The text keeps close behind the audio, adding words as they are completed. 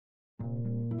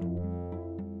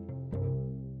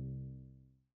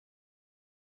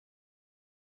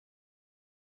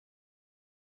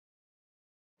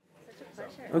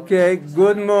Okay,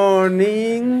 good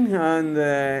morning, and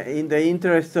in the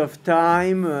interest of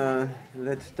time,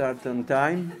 let's start on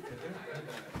time.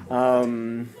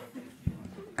 Um,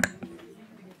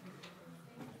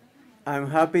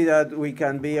 I'm happy that we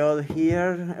can be all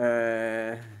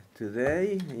here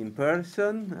today in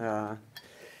person.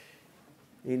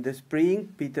 In the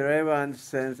spring, Peter Evans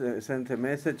sent a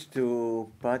message to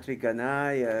Patrick and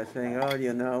I saying, oh,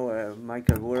 you know,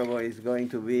 Michael Burawoy is going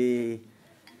to be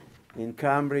in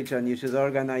Cambridge and you should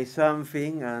organize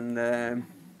something. And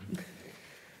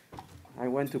I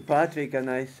went to Patrick and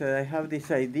I said, I have this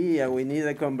idea. We need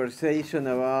a conversation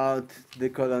about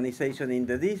decolonization in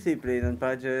the discipline. And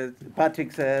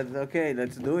Patrick said, okay,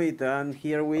 let's do it. And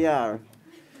here we are.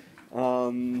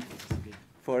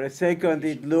 For a second,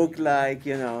 it looked like,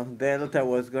 you know, Delta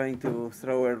was going to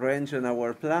throw a wrench on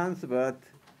our plans, but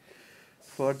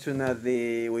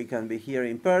fortunately, we can be here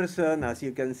in person. As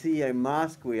you can see, I'm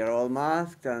masked. We are all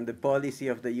masked. And the policy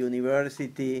of the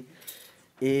university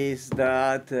is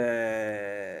that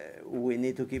we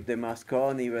need to keep the mask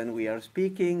on even we are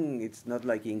speaking. It's not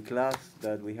like in class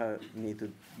that we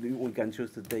can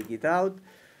choose to take it out.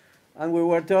 And we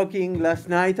were talking last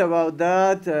night about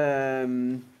that,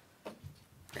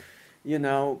 you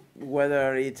know,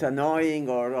 whether it's annoying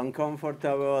or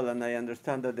uncomfortable, and I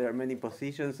understand that there are many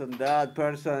positions on that.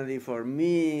 Personally, for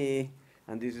me,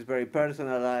 and this is very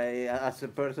personal, as a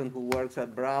person who works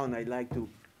at Brown, I like to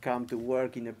come to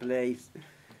work in a place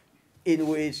in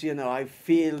which, you know, I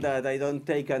feel that I don't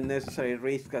take unnecessary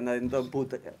risk and I don't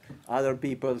put other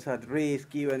people at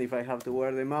risk, even if I have to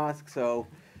wear the mask. So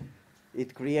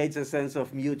it creates a sense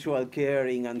of mutual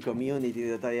caring and community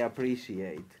that I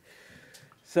appreciate.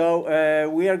 So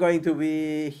we are going to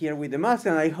be here with the mask,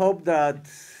 and I hope that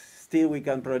still we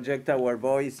can project our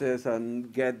voices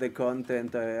and get the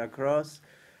content across.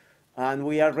 And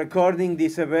we are recording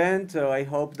this event, so I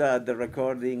hope that the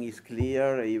recording is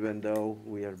clear, even though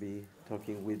we are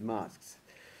talking with masks.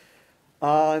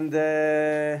 And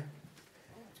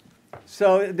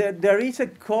so there is a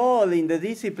call in the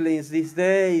disciplines these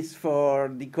days for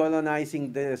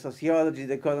decolonizing the sociology,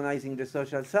 decolonizing the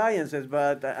social sciences,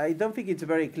 but I don't think it's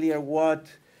very clear what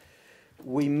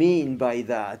we mean by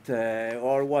that,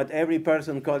 or what every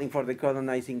person calling for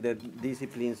decolonizing the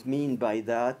disciplines mean by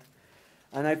that.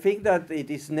 And I think that it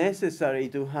is necessary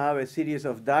to have a series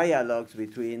of dialogues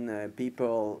between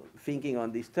people thinking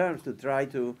on these terms to try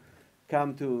to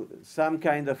come to some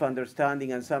kind of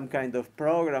understanding and some kind of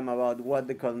program about what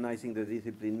decolonizing the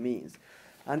discipline means.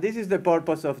 And this is the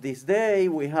purpose of this day.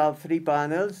 We have 3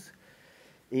 panels.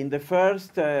 In the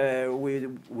first, we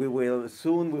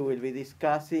will be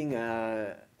discussing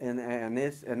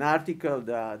an article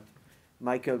that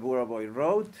Michael Burawoy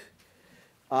wrote.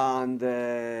 And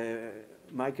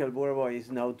Michael Burawoy is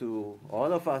known to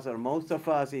all of us, or most of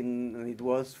us, and it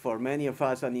was for many of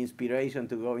us an inspiration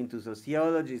to go into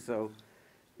sociology, so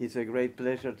it's a great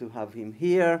pleasure to have him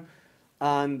here.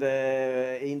 And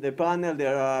in the panel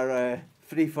there are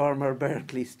 3 former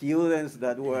Berkeley students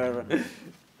that were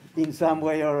in some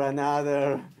way or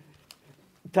another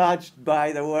touched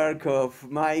by the work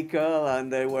of Michael,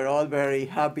 and they were all very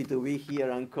happy to be here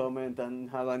and comment and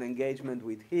have an engagement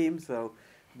with him. So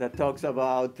that talks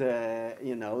about,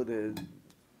 you know,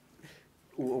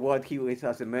 what he is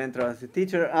as a mentor, as a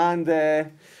teacher. And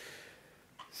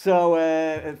so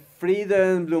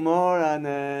Freeden, Blume,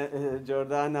 and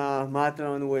Jordanna,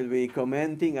 Matlon will be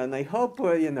commenting. And I hope,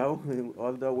 you know,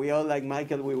 although we all like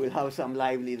Michael, we will have some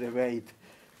lively debate.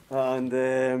 And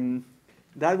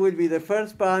that will be the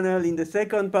first panel. In the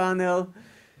second panel,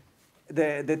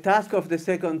 the task of the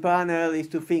second panel is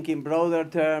to think in broader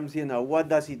terms, you know, what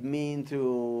does it mean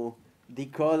to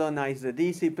decolonize the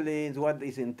disciplines, what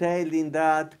is entailed in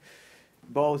that,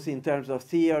 both in terms of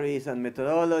theories and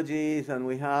methodologies. And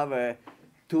we have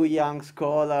 2 young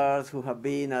scholars who have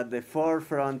been at the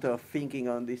forefront of thinking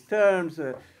on these terms,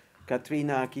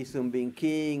 Katrina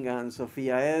Kisumbin-King and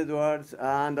Sophia Edwards,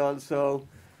 and also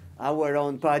our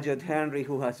own Paget Henry,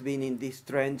 who has been in these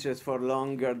trenches for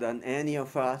longer than any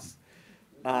of us,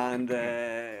 and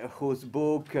whose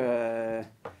book,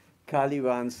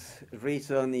 Caliban's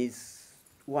Reason, is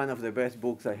one of the best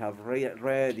books I have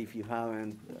read. If you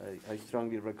haven't, I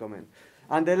strongly recommend.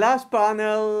 And the last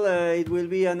panel, it will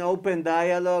be an open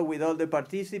dialogue with all the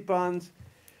participants.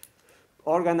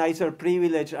 Organizer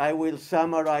privilege, I will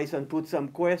summarize and put some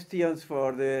questions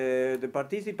for the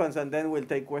participants, and then we'll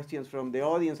take questions from the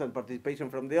audience and participation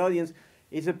from the audience.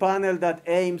 It's a panel that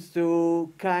aims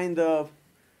to kind of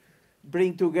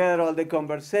bring together all the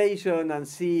conversation and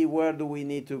see where do we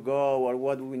need to go or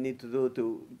what do we need to do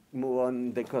to move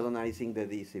on decolonizing the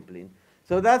discipline.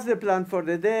 So that's the plan for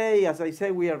the day. As I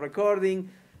say, we are recording.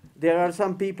 There are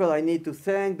some people I need to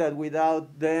thank that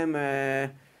without them,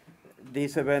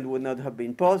 this event would not have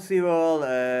been possible.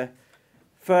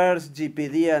 First,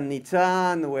 GPD and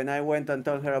Nitzan, when I went and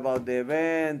told her about the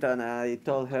event, and I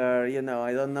told her, you know,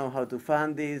 I don't know how to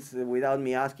fund this, without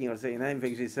me asking or saying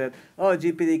anything, she said, oh,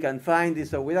 GPD can find this,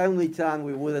 so without Nitzan,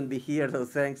 we wouldn't be here, so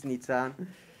thanks, Nitzan.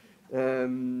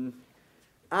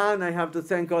 And I have to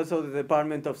thank also the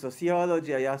Department of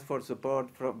Sociology. I asked for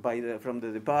support from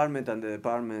the department, and the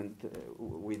department,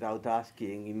 without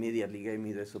asking, immediately gave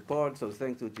me the support. So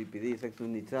thanks to GPD, thanks to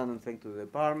Nitzan, and thanks to the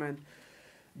department.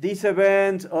 This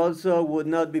event also would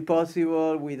not be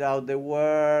possible without the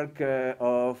work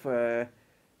of the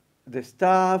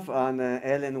staff, and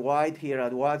Ellen White here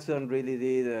at Watson really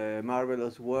did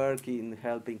marvelous work in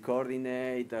helping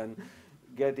coordinate and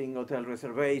getting hotel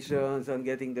reservations and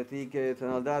getting the tickets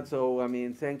and all that. So, I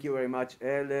mean, thank you very much,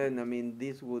 Ellen. I mean,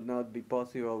 this would not be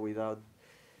possible without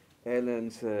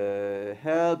Ellen's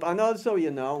help. And also,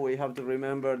 you know, we have to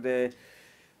remember the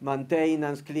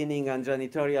maintenance, cleaning, and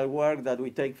janitorial work that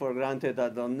we take for granted, I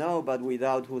don't know, but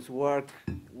without whose work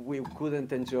we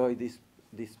couldn't enjoy these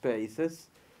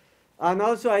spaces. And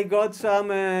also I got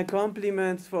some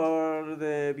compliments for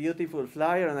the beautiful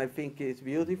flyer, and I think it's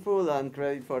beautiful, and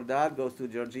credit for that goes to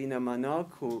Georgina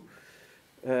Manok, who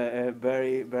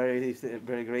very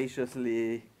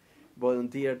graciously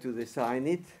volunteered to design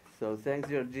it. So thanks,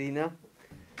 Georgina.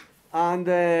 And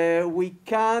we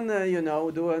can, you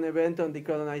know, do an event on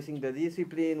decolonizing the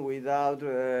discipline without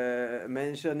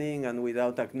mentioning and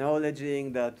without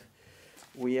acknowledging that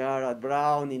we are at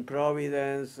Brown in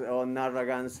Providence on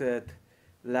Narragansett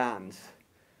lands.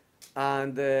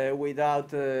 And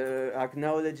without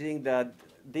acknowledging that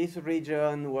this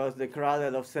region was the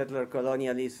cradle of settler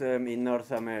colonialism in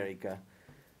North America.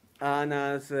 And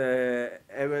as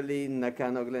Evelyn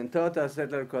Nakano-Glenn taught us,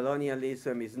 settler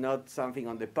colonialism is not something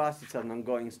on the past, it's an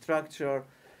ongoing structure.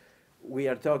 We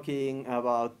are talking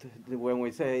about, when we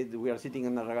say we are sitting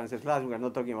in Narragansett lands, we are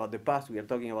not talking about the past, we are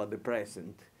talking about the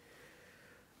present.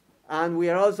 And we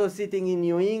are also sitting in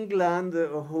New England,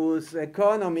 whose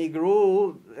economy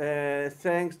grew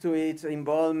thanks to its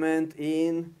involvement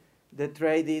in the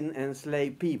trade in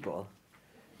enslaved people.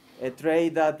 A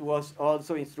trade that was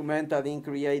also instrumental in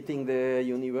creating the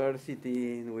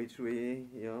university in which we,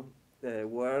 you know,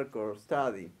 work or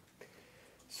study.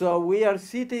 So we are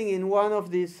sitting in one of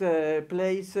these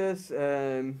places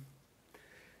that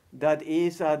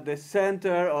is at the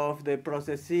center of the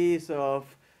processes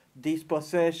of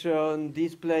dispossession,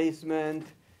 displacement,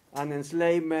 and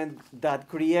enslavement that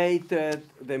created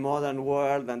the modern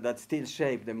world and that still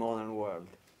shape the modern world.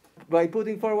 By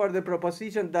putting forward the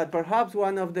proposition that perhaps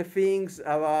one of the things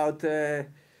about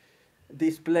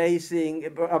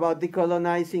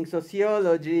decolonizing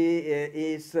sociology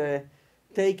is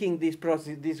taking these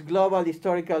global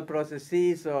historical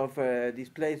processes of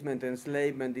displacement,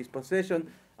 enslavement,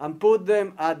 dispossession, and put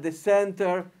them at the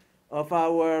center of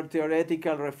our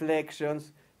theoretical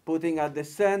reflections, putting at the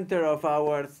center of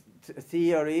our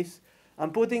theories,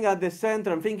 and putting at the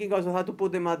center, and thinking also how to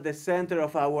put them at the center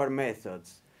of our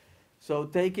methods. So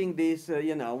taking this,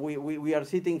 you know, we are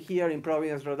sitting here in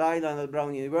Providence, Rhode Island at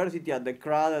Brown University at the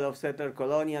cradle of settler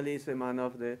colonialism and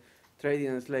of the trade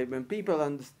in enslavement people,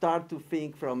 and start to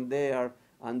think from there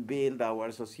and build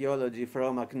our sociology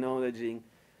from acknowledging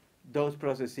those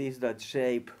processes that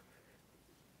shape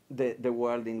the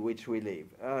world in which we live.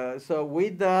 So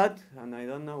with that, and I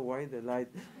don't know why the light,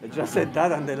 I just said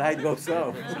that and the light goes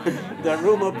off. The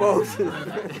room opposes.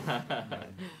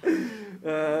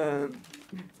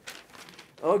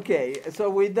 Okay, so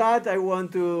with that, I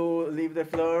want to leave the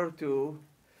floor to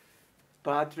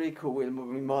Patrick, who will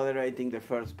be moderating the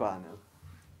first panel.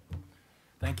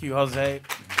 Thank you, Jose.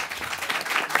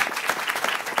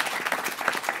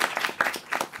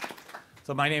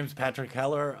 So my name is Patrick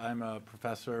Heller. I'm a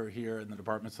professor here in the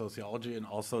Department of Sociology and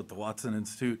also at the Watson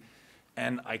Institute.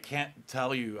 And I can't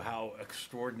tell you how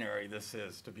extraordinary this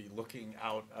is to be looking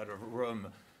out at a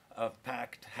room of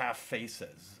packed half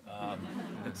faces.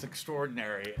 It's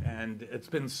extraordinary, and it's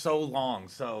been so long.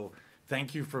 So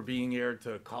thank you for being here,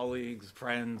 to colleagues,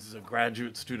 friends,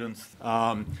 graduate students.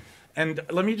 And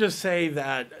let me just say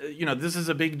that, you know, this is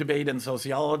a big debate in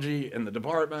sociology, in the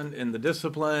department, in the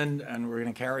discipline, and we're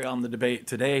going to carry on the debate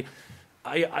today.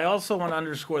 I also want to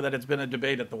underscore that it's been a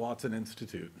debate at the Watson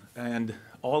Institute. And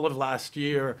all of last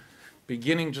year,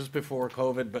 beginning just before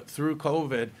COVID, but through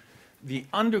COVID, the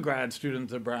undergrad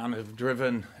students at Brown have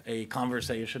driven a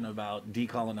conversation about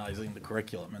decolonizing the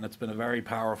curriculum. And it's been a very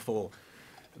powerful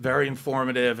very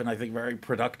informative and I think very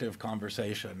productive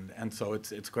conversation. And so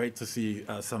it's great to see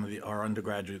some of our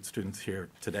undergraduate students here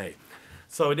today.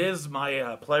 So it is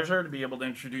my pleasure to be able to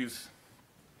introduce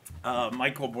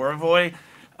Michael Burawoy.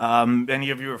 Many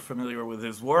of you are familiar with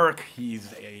his work.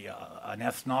 He's an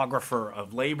ethnographer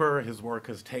of labor. His work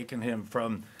has taken him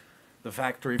from the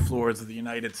factory floors of the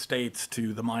United States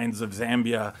to the mines of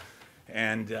Zambia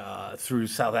and through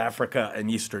South Africa and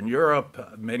Eastern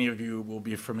Europe. Many of you will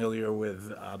be familiar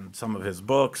with some of his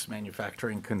books,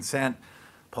 Manufacturing Consent,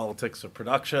 Politics of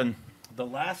Production. The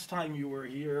last time you were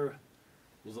here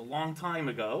was a long time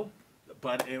ago,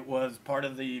 but it was part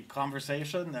of the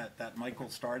conversation that Michael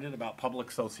started about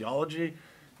public sociology.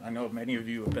 I know many of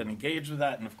you have been engaged with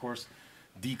that, and of course,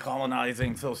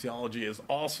 decolonizing sociology is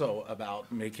also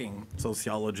about making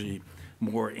sociology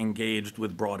more engaged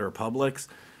with broader publics.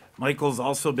 Michael's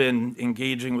also been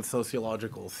engaging with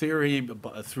sociological theory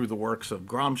through the works of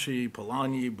Gramsci,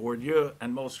 Polanyi, Bourdieu,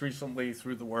 and most recently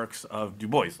through the works of Du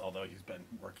Bois, although he's been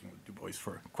working with Du Bois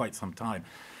for quite some time.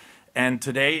 And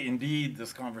today, indeed,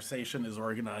 this conversation is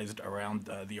organized around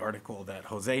the article that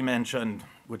Jose mentioned,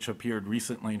 which appeared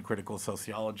recently in Critical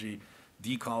Sociology,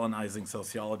 Decolonizing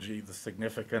Sociology, the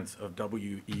Significance of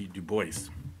W.E. Du Bois.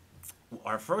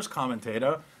 Our first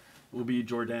commentator will be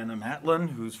Jordanna Matlon,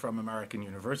 who's from American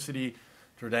University.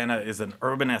 Jordanna is an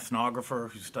urban ethnographer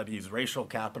who studies racial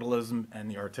capitalism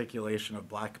and the articulation of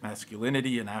black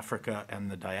masculinity in Africa and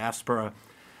the diaspora.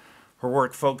 Her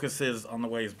work focuses on the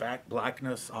ways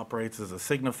blackness operates as a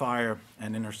signifier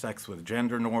and intersects with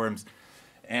gender norms.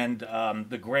 And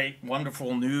the great,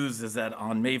 wonderful news is that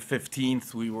on May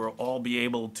 15th, we will all be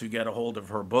able to get a hold of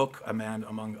her book,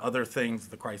 among other things,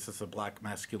 The Crisis of Black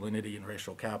Masculinity and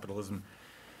Racial Capitalism,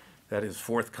 that is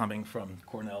forthcoming from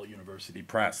Cornell University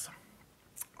Press.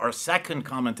 Our second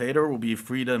commentator will be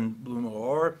Freeden Blume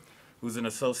Oeur, who's an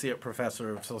associate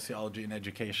professor of sociology and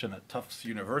education at Tufts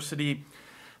University.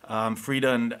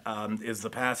 Freeden is the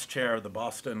past chair of the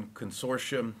Boston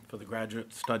Consortium for the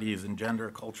Graduate Studies in Gender,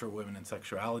 Culture, Women, and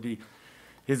Sexuality.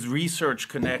 His research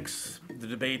connects the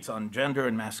debates on gender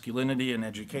and masculinity in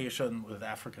education with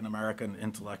African-American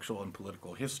intellectual and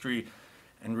political history.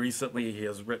 And recently, he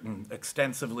has written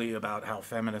extensively about how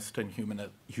feminist and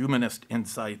humanist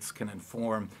insights can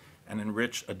inform and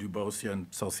enrich a Du Boisian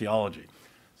sociology.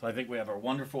 So I think we have a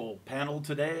wonderful panel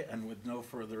today, and with no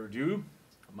further ado,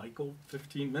 Michael,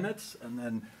 15 minutes, and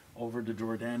then over to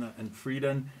Jordanna and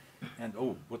Freeden. And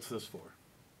oh, what's this for?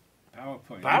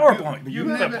 PowerPoint. PowerPoint? You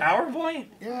have a PowerPoint?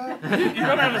 Yeah. You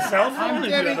don't have a cell phone and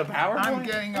you have a PowerPoint? I'm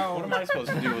getting old. What am I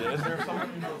supposed to do with it? Is there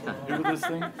something to do with this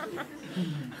thing?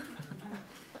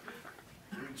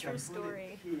 True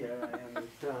story. Here, I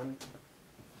understand.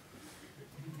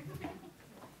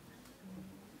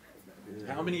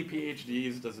 How many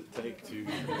PhDs does it take to...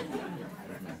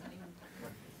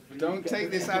 Don't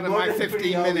take this out of my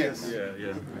 15 minutes. Yeah.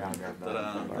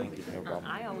 Thank you.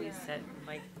 I always said,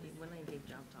 like, when I gave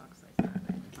job talks, I said, I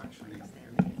don't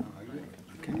understand.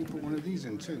 Can you put one of these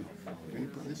in too? Can you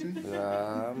put this in?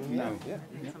 No.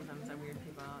 Sometimes I weird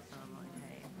people out, so I'm like,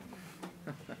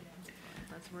 hey,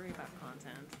 let's worry about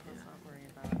content. Let's not worry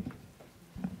about...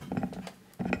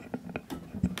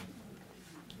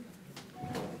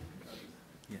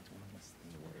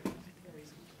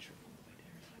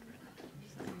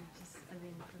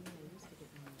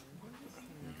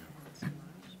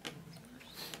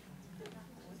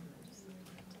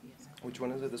 Which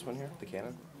one is it? This one here? The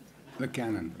canon? The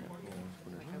canon.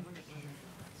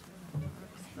 Oh,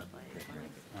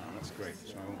 that's great.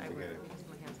 So I won't forget it.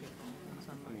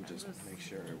 Let me just make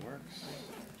sure it works.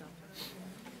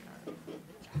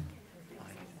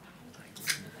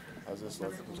 How's this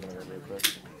look? I'm just going to go real quick.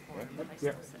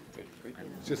 Yeah. Great.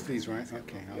 Just these, right?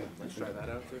 Okay. Let's try that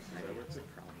out first. Does that work?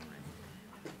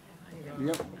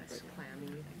 Yep.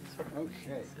 Clammy.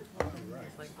 Okay. All right.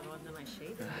 It's like, well, then I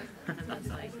shave it. And that's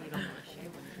like, you don't want to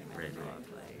shave when you're dog.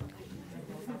 Like,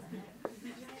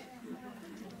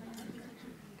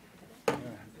 Yeah.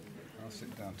 I'll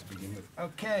sit down to begin with.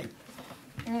 Okay.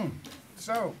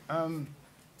 So,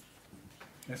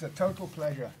 it's a total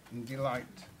pleasure and delight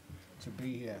to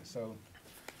be here. So,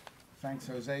 thanks,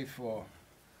 Jose, for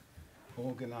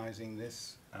organizing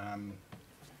this, and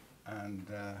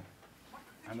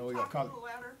all your colleagues.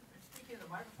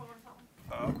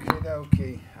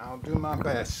 Okay, I'll do my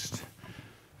best.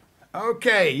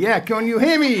 Okay, yeah, can you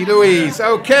hear me, Louise?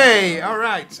 Okay, all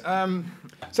right.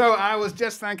 So I was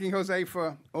just thanking Jose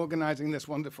for organizing this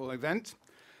wonderful event.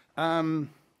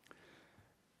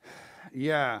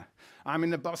 Yeah, I'm in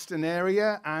the Boston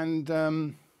area,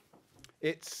 and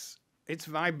it's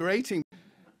vibrating.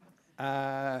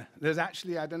 There's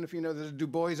actually, I don't know if you know, there's a Du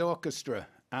Bois orchestra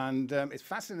And it's a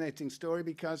fascinating story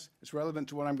because it's relevant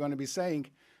to what I'm going to be saying.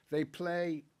 They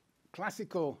play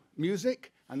classical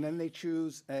music, and then they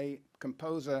choose a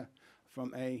composer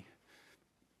from a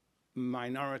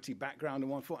minority background and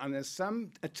one for, and there's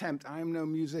some attempt, I am no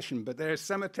musician, but there is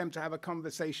some attempt to have a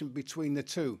conversation between the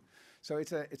two. So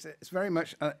it's very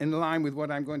much in line with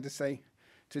what I'm going to say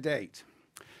to date.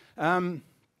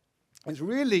 It's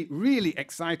really, really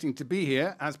exciting to be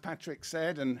here, as Patrick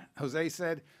said and Jose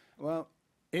said. Well,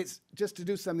 it's just to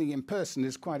do something in person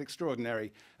is quite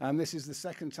extraordinary. This is the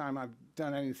second time I've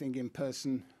done anything in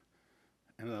person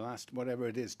in the last, whatever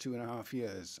it is, 2.5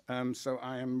 years. So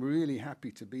I am really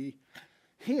happy to be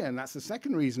here, and that's the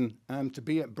second reason to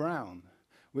be at Brown,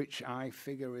 which I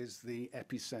figure is the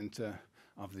epicenter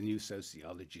of the new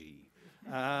sociology.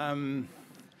 And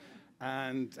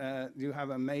you have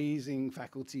amazing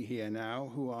faculty here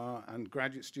now who are, and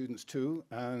graduate students too,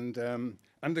 and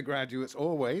undergraduates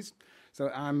always. So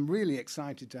I'm really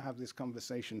excited to have this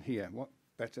conversation here. What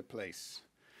better place?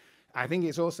 I think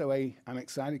it's also I'm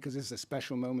excited because it's a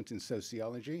special moment in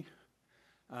sociology.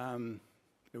 It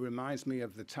reminds me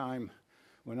of the time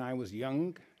when I was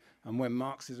young and when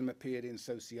Marxism appeared in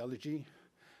sociology.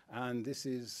 And this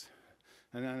is,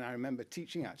 and then I remember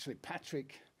teaching, actually,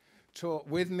 Patrick taught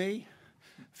with me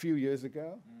a few years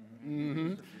ago.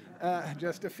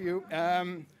 Just a few.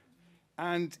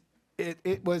 And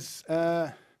it was,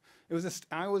 I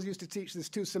always used to teach this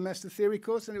 2-semester theory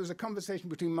course, and it was a conversation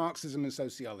between Marxism and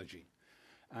sociology.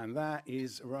 And that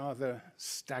is rather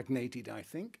stagnated, I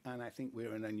think, and I think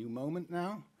we're in a new moment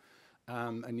now.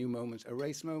 A new moment, a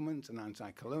race moment, an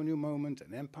anti-colonial moment,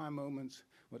 an empire moment,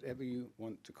 whatever you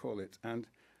want to call it. And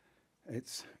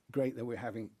it's great that we're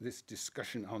having this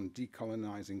discussion on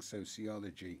decolonizing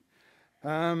sociology.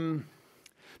 Another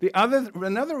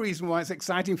reason why it's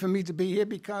exciting for me to be here,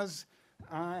 because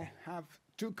I have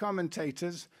 2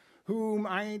 commentators whom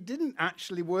I didn't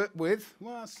actually work with,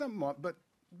 well, somewhat, but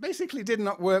basically did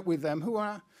not work with them, who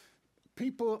are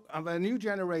people of a new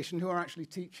generation who are actually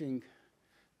teaching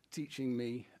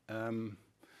me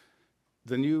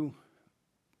the new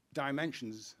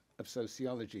dimensions of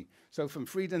sociology. So from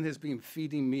Freeden has been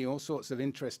feeding me all sorts of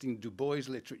interesting Du Bois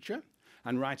literature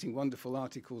and writing wonderful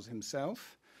articles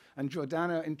himself. And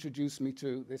Jordanna introduced me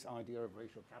to this idea of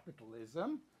racial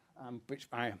capitalism, which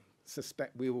I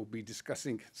suspect we will be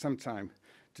discussing sometime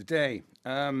today.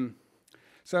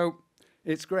 So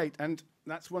it's great. And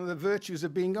that's one of the virtues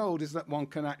of being old, is that one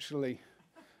can actually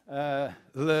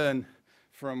learn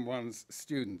from one's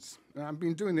students. And I've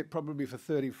been doing it probably for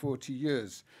 30, 40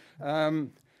 years.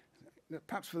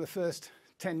 Perhaps for the first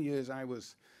 10 years I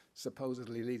was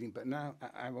supposedly leading, but now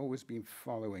I've always been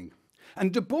following.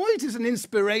 And Du Bois is an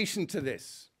inspiration to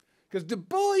this, because Du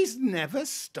Bois never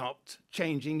stopped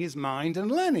changing his mind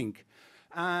and learning.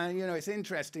 It's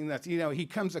interesting that, he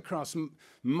comes across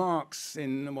Marx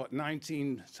in,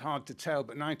 it's hard to tell,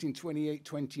 but 1928,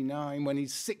 29, when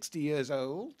he's 60 years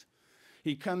old.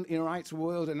 He writes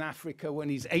World and Africa when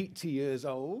he's 80 years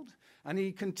old, and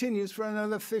he continues for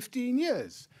another 15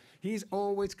 years. He's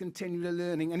always continually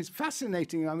learning, and it's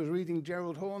fascinating. I was reading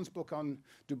Gerald Horne's book on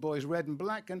Du Bois, Red and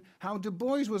Black, and how Du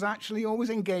Bois was actually always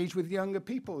engaged with younger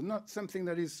people, not something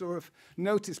that is sort of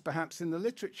noticed perhaps in the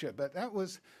literature, but that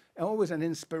was always an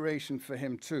inspiration for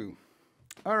him too.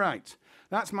 All right,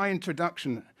 that's my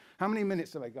introduction. How many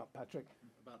minutes have I got, Patrick?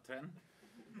 About 10.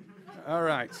 All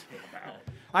right.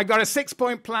 I got a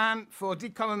 6-point plan for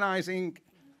decolonizing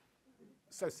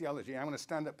sociology. I'm going to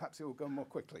stand up, perhaps it will go more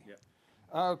quickly. Yeah.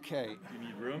 Okay. You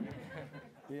need room?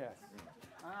 Yes.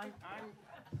 I'm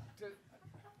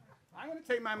going to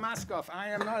take my mask off. I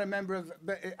am not a member of,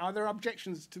 but are there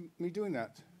objections to me doing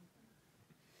that?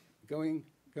 Going?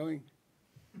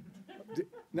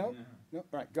 No? No?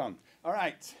 Right, gone. All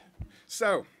right.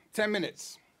 So, 10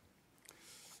 minutes.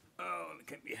 Oh,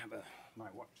 let me have my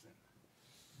watch then.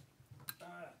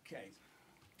 Okay.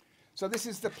 So this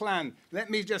is the plan. Let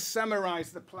me just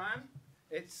summarize the plan.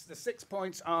 It's the 6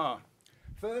 points are,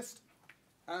 first,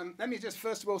 let me just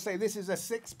first of all say this is a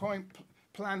 6-point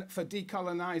plan for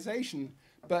decolonization,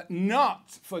 but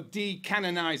not for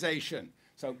decanonization.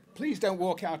 So please don't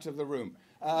walk out of the room.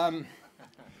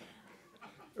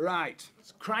 Right.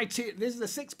 This is the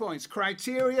 6 points.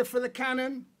 Criteria for the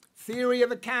canon, theory of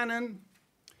the canon,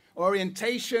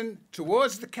 orientation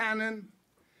towards the canon,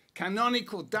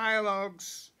 canonical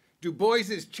dialogues, Du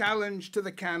Bois's challenge to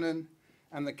the canon,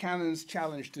 and the canon's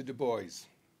challenge to Du Bois.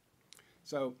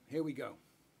 So here we go.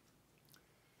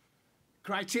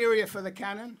 Criteria for the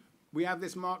canon. We have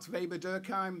this Marx, Weber,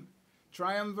 Durkheim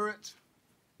triumvirate.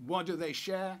 What do they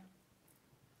share?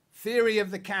 Theory of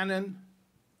the canon.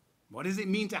 What does it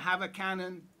mean to have a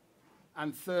canon?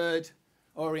 And third,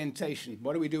 orientation.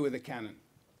 What do we do with the canon?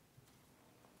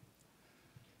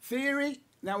 Theory.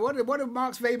 Now, what do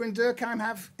Marx, Weber, and Durkheim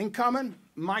have in common?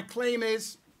 My claim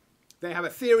is they have a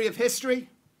theory of history.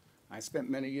 I spent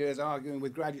many years arguing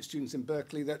with graduate students in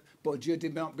Berkeley that Bourdieu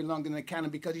did not belong in the canon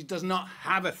because he does not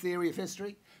have a theory of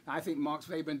history. I think Marx,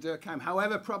 Weber, and Durkheim,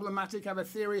 however problematic, have a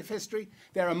theory of history.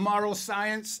 They're a moral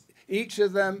science. Each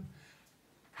of them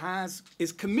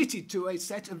is committed to a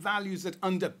set of values that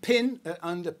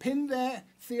underpin their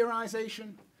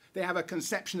theorization. They have a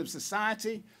conception of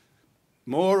society,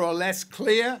 more or less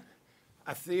clear,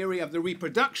 a theory of the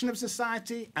reproduction of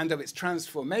society and of its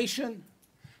transformation.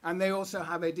 And they also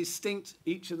have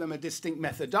each of them a distinct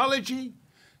methodology,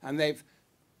 and they've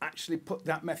actually put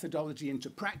that methodology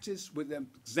into practice with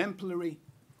exemplary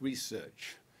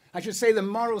research. I should say the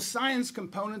moral science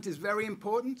component is very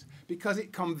important because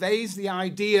it conveys the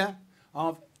idea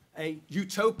of a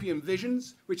utopian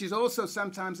visions, which is also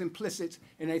sometimes implicit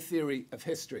in a theory of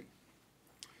history.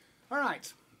 All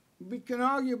right, we can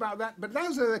argue about that, but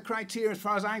those are the criteria, as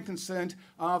far as I'm concerned,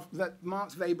 that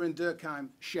Marx, Weber, and Durkheim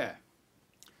share.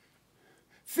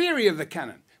 Theory of the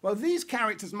canon. Well, these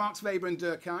characters, Marx, Weber, and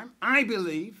Durkheim, I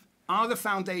believe, are the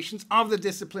foundations of the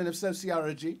discipline of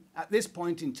sociology at this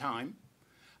point in time,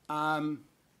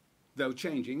 though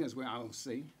changing, as I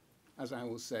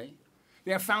will say.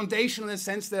 They are foundational in the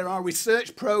sense there are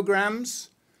research programs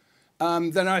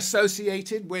that are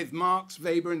associated with Marx,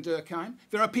 Weber, and Durkheim.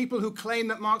 There are people who claim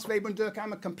that Marx, Weber, and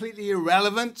Durkheim are completely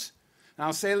irrelevant. And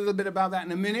I'll say a little bit about that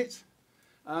in a minute.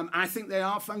 I think they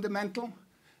are fundamental.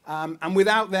 And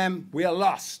without them, we are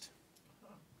lost.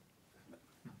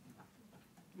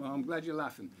 Well, I'm glad you're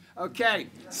laughing. Okay,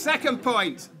 second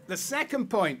point. The second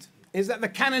point is that the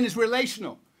canon is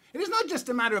relational. It is not just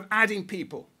a matter of adding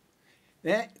people.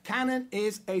 The canon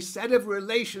is a set of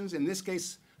relations, in this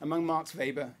case, among Marx,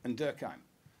 Weber, and Durkheim.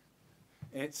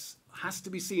 It has to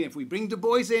be seen. If we bring Du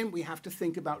Bois in, we have to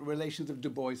think about the relations of Du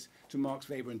Bois to Marx,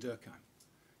 Weber, and Durkheim.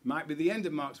 Might be the end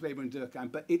of Marx, Weber, and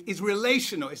Durkheim, but it is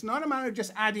relational. It's not a matter of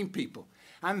just adding people.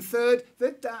 And third,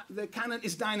 the canon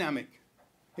is dynamic.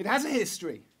 It has a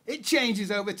history. It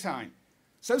changes over time.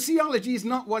 Sociology is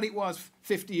not what it was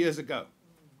 50 years ago.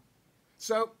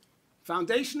 So,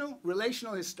 foundational,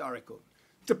 relational, historical.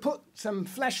 To put some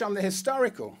flesh on the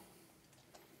historical,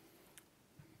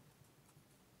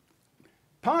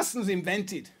 Parsons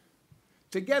invented,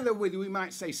 together with, we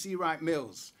might say, C. Wright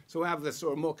Mills, so we have the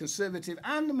sort of more conservative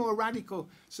and the more radical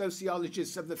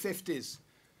sociologists of the 50s.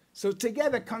 So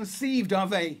together conceived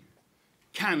of a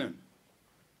canon,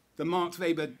 the Marx,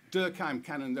 Weber, Durkheim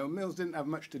canon, though Mills didn't have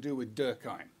much to do with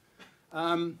Durkheim.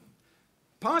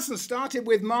 Parsons started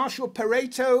with Marshall,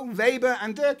 Pareto, Weber,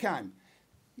 and Durkheim.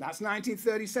 That's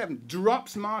 1937.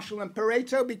 Drops Marshall and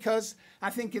Pareto because I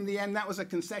think in the end that was a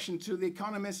concession to the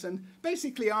economists and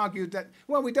basically argued that,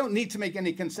 well, we don't need to make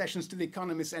any concessions to the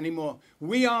economists anymore.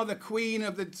 We are the queen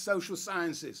of the social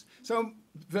sciences. So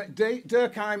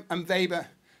Durkheim and Weber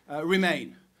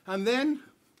remain. And then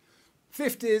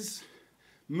 50s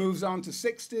moves on to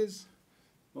 60s,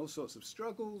 all sorts of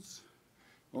struggles,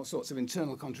 all sorts of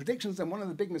internal contradictions, and one of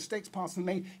the big mistakes Parsons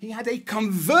made, he had a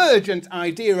convergent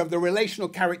idea of the relational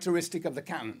characteristic of the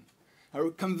canon, a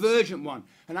convergent one.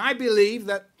 And I believe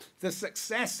that the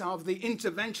success of the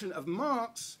intervention of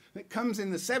Marx that comes in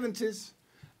the 70s,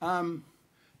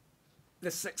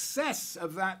 the success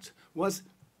of that was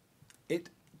it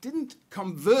didn't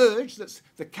converge,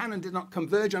 the canon did not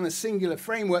converge on a singular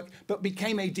framework, but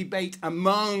became a debate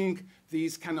among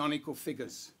these canonical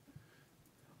figures.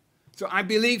 So I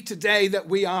believe today that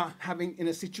we are in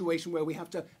a situation where we have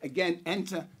to, again,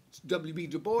 enter W.B.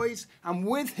 Du Bois, and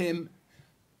with him,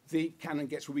 the canon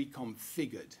gets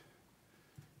reconfigured.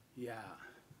 Yeah.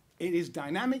 It is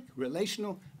dynamic,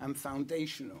 relational, and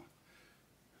foundational.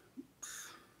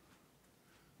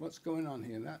 What's going on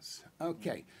here? That's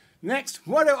okay. Next,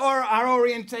 what are our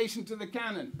orientation to the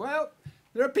canon? Well,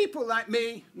 there are people like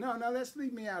me. No, let's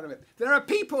leave me out of it. There are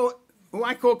people who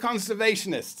I call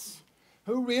conservationists,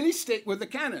 who really stick with the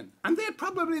canon. And they're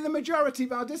probably the majority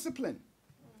of our discipline.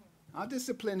 Our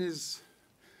discipline is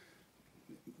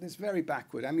very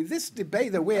backward. I mean, this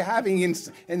debate that we're having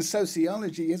in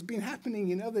sociology has been happening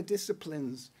in other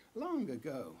disciplines long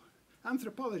ago.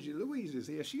 Anthropology, Louise is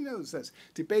here. She knows that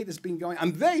debate has been going,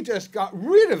 and they just got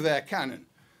rid of their canon,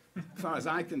 as far as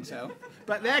I can tell.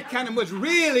 But their canon was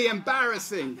really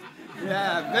embarrassing.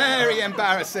 Yeah, very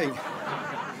embarrassing.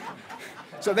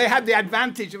 So they had the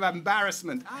advantage of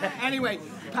embarrassment. Anyway,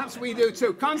 perhaps we do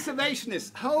too.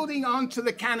 Conservationists, holding on to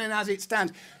the canon as it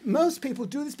stands. Most people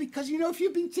do this because, you know, if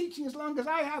you've been teaching as long as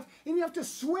I have, and you have to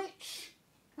switch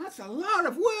That's a lot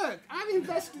of work. I've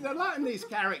invested a lot in these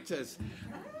characters.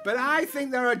 But I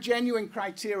think there are genuine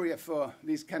criteria for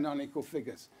these canonical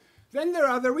figures. Then there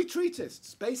are the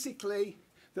retreatists, basically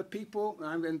the people,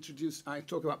 I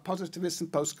talk about positivists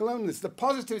and post-colonialists. The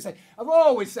positivists say, I've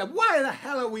always said, why the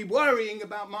hell are we worrying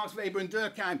about Marx, Weber, and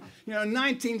Durkheim?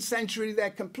 19th century, they're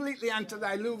completely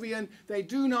antediluvian. They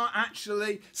do not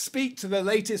actually speak to the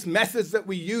latest methods that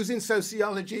we use in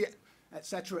sociology,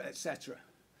 etc., etc.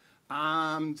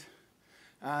 And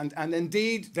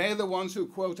indeed, they're the ones who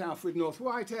quote Alfred North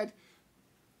Whitehead,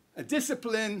 a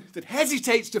discipline that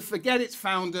hesitates to forget its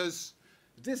founders,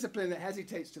 discipline that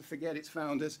hesitates to forget its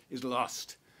founders is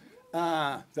lost.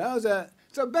 So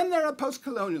then there are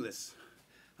post-colonialists.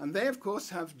 And they, of course,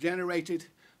 have generated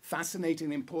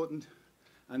fascinating, important,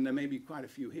 and there may be quite a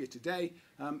few here today,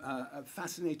 a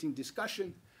fascinating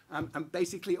discussion, and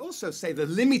basically also say the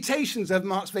limitations of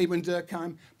Marx, Weber, and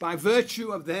Durkheim by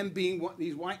virtue of them being what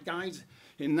these white guys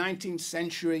in 19th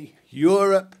century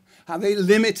Europe, have a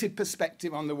limited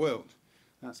perspective on the world.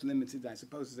 That's limited, I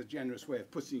suppose, is a generous way of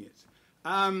putting it.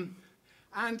 And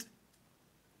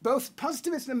both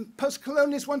positivists and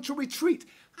post-colonialists want to retreat.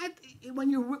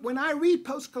 When I read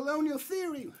post-colonial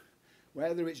theory,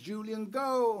 whether it's Julian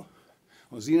Goh,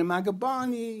 or Zina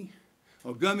Magabani,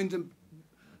 or Gurminder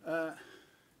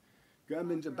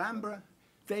Bambara,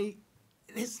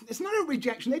 it's not a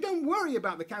rejection. They don't worry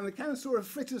about the canon. The canon sort of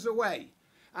fritters away.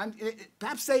 And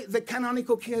perhaps the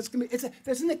canonical chaos,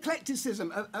 there's an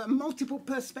eclecticism, a multiple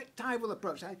perspectival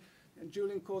approach. And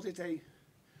Julian calls it a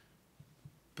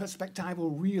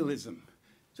perspectival realism.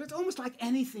 So it's almost like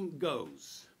anything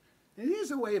goes. It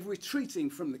is a way of retreating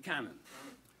from the canon.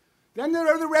 Then there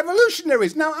are the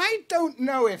revolutionaries. Now, I don't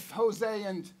know if Jose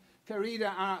and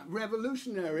Carida are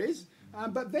revolutionaries,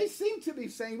 but they seem to be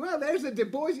saying, well, there's a Du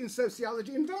Boisian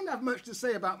sociology, and don't have much to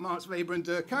say about Marx, Weber, and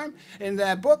Durkheim in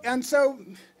their book, and so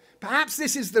perhaps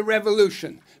this is the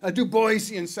revolution, a Du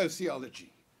Boisian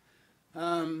sociology.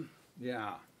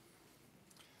 Yeah.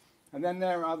 And then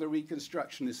there are the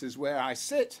reconstructionists. This is where I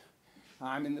sit.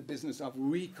 I'm in the business of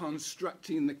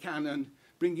reconstructing the canon,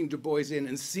 bringing Du Bois in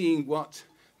and seeing what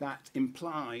that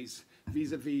implies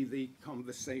vis-a-vis the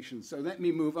conversation. So let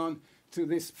me move on to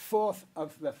this fourth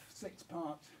of the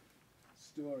six-part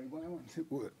story. Well, I want to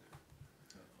work.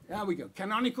 There we go.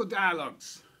 Canonical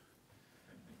dialogues.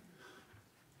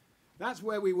 That's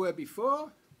where we were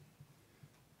before.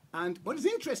 And what is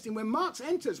interesting, when Marx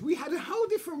enters, we had a whole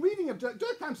different reading of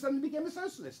Durkheim suddenly became a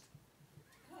socialist.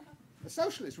 A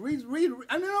socialist.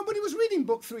 And nobody was reading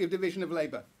Book 3 of Division of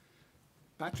Labour.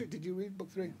 Patrick, did you read Book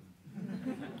 3?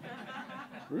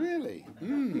 Really?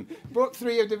 Book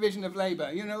 3 of Division of Labour.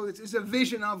 It's a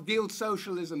vision of guild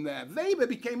socialism there. Weber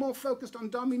became more focused on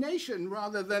domination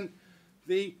rather than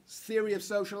the theory of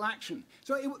social action.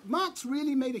 So Marx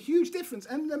really made a huge difference.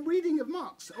 And the reading of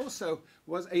Marx also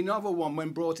was a novel one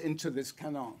when brought into this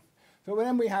canon. So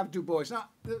then we have Du Bois. Now,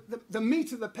 the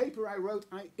meat of the paper I wrote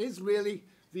is really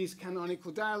these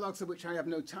canonical dialogues, of which I have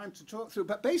no time to talk through.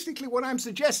 But basically what I'm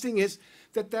suggesting is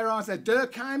that there is a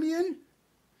Durkheimian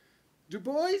Du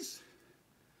Bois,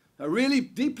 a really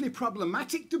deeply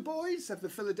problematic Du Bois of the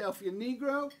Philadelphia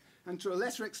Negro, and to a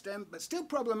lesser extent, but still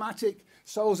problematic,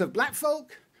 Souls of Black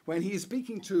Folk, when he is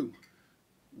speaking to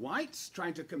whites,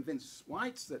 trying to convince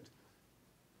whites that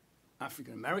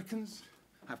African Americans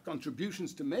have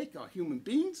contributions to make, are human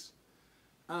beings.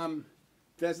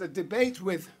 There's a debate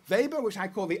with Weber, which I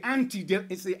call the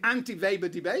anti-Weber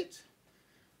debate,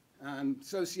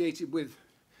 associated with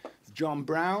John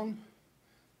Brown,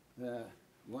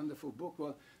 wonderful book.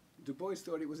 Well, Du Bois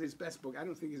thought it was his best book. I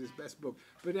don't think it's his best book.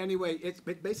 But anyway,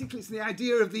 basically it's the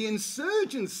idea of the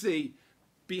insurgency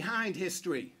behind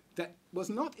history that was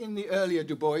not in the earlier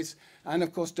Du Bois, and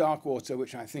of course Darkwater,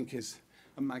 which I think is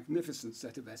a magnificent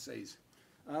set of essays.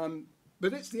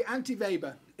 But it's the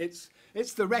anti-Weber. It's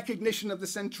the recognition of the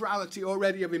centrality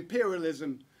already of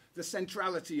imperialism, the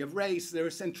centrality of race, the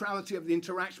centrality of the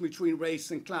interaction between race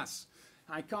and class.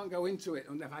 I can't go into it,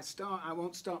 and if I start, I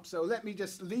won't stop. So let me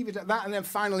just leave it at that. And then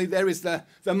finally, there is the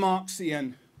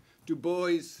Marxian Du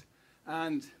Bois,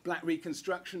 and Black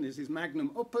Reconstruction is his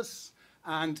magnum opus.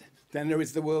 And then there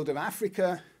is the world of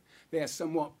Africa. They are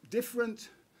somewhat different.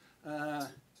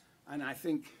 And I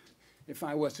think if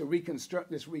I were to reconstruct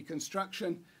this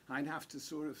reconstruction, I'd have to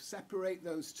sort of separate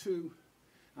those two.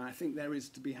 And I think there is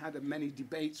to be had many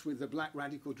debates with the Black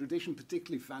radical tradition,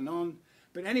 particularly Fanon.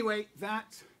 But anyway,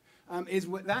 that's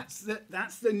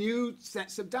the new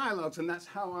sets of dialogues, and that's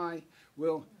how I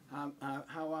will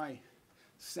how I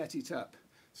set it up.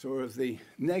 Sort of the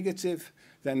negative,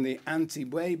 then the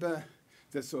anti-Weber,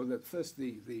 first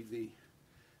the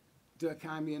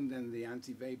Durkheimian, then the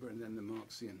anti-Weber, and then the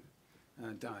Marxian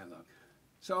dialogue.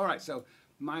 So, all right, so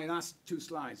my last 2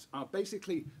 slides are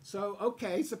basically, so,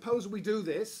 okay, suppose we do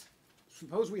this.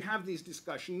 Suppose we have these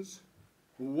discussions.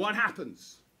 What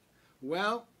happens?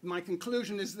 Well, my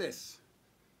conclusion is this.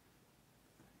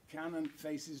 Canon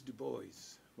faces Du Bois.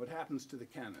 What happens to the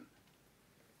canon?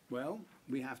 Well,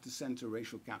 we have to center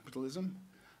racial capitalism,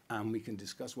 and we can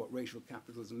discuss what racial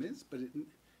capitalism is,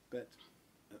 but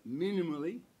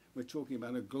minimally, we're talking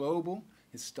about a global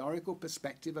historical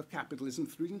perspective of capitalism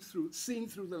seen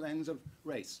through the lens of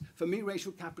race. For me,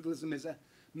 racial capitalism is a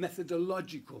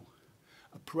methodological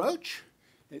approach.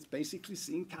 It's basically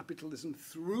seeing capitalism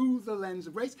through the lens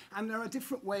of race, and there are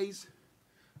different ways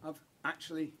of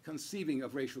actually conceiving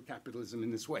of racial capitalism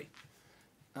in this way.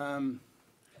 And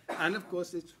of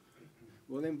course, it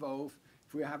will involve,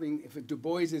 if Du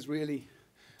Bois is really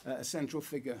a central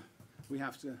figure, we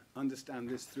have to understand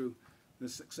this through the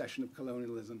succession of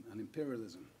colonialism and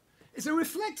imperialism. It's a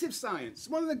reflective science.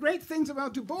 One of the great things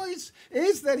about Du Bois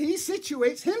is that he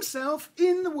situates himself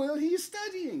in the world he is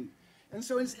studying. And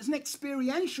so it's an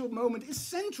experiential moment. It's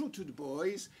central to Du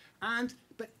Bois,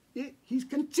 but he's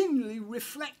continually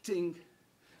reflecting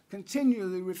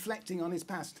on his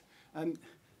past. And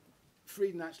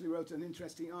Freeden actually wrote an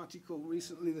interesting article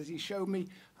recently that he showed me.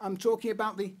 I'm talking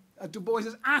about the Du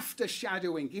Bois's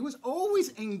after-shadowing. He was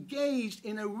always engaged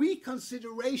in a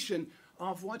reconsideration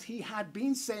of what he had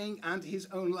been saying and his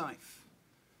own life.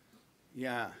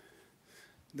 Yeah.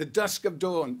 The dusk of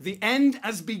dawn, the end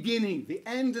as beginning,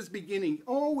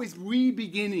 always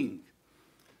re-beginning.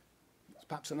 It's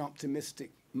perhaps an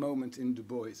optimistic moment in Du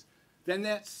Bois. Then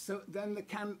the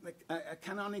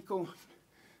canonical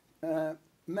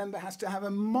member has to have a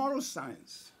moral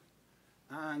science,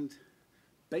 and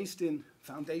based in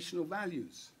foundational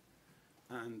values.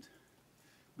 And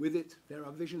with it, there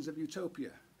are visions of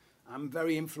utopia. I'm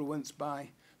very influenced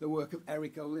by the work of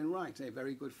Eric Olin Wright, a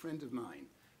very good friend of mine,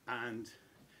 and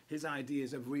his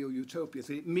ideas of real utopia.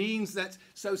 So it means that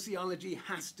sociology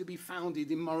has to be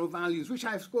founded in moral values, which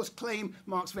I, of course, claim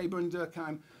Marx, Weber, and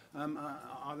Durkheim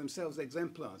are themselves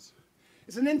exemplars.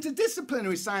 It's an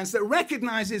interdisciplinary science that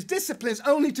recognizes disciplines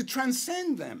only to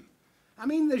transcend them. I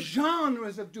mean, the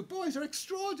genres of Du Bois are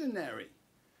extraordinary.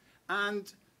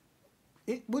 And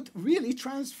it would really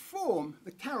transform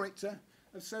the character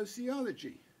of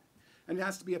sociology. And it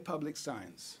has to be a public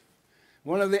science.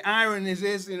 One of the ironies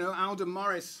is, Aldo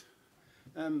Morris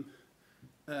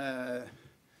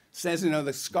says,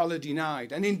 the scholar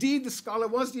denied. And indeed, the scholar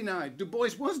was denied. Du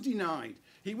Bois was denied.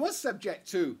 He was subject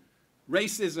to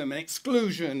racism and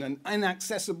exclusion and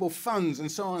inaccessible funds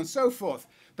and so on and so forth.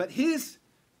 But his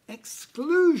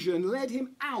exclusion led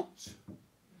him out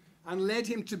and led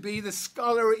him to be the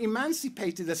scholar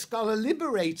emancipated, the scholar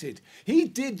liberated. He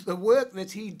did the work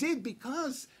that he did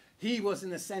because he was,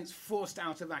 in a sense, forced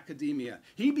out of academia.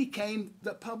 He became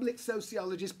the public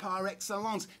sociologist par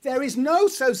excellence. There is no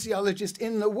sociologist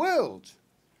in the world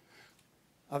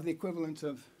of the equivalent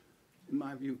of, in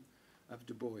my view, of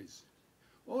Du Bois.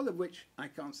 All of which I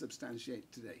can't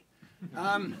substantiate today.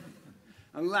 And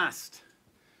last,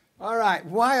 all right,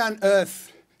 why on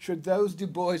earth should those Du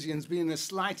Boisians be in the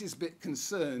slightest bit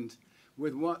concerned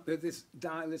with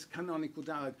this canonical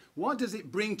dialogue? What does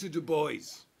it bring to Du Bois?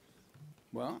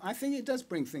 Well, I think it does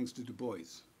bring things to Du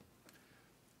Bois.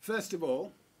 First of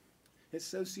all, it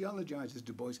sociologizes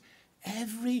Du Bois.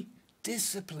 Every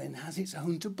discipline has its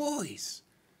own Du Bois.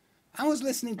 I was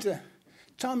listening to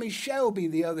Tommy Shelby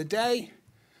the other day,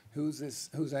 who's a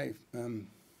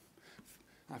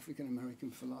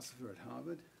African-American philosopher at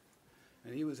Harvard,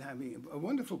 and he was having a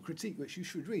wonderful critique, which you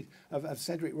should read, of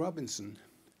Cedric Robinson.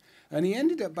 And he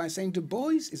ended up by saying Du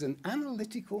Bois is an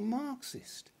analytical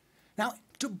Marxist. Now,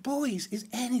 Du Bois is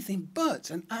anything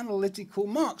but an analytical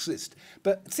Marxist.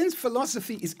 But since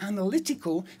philosophy is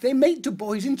analytical, they make Du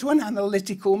Bois into an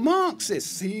analytical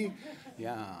Marxist. See?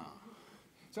 Yeah.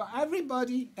 So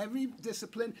everybody, every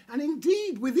discipline, and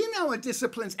indeed within our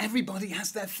disciplines, everybody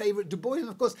has their favorite Du Bois. And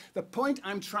of course, the point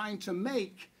I'm trying to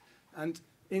make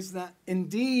is that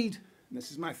indeed, and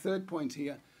this is my third point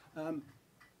here,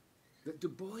 that Du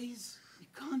Bois, you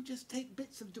can't just take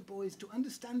bits of Du Bois. To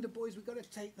understand Du Bois, we've got to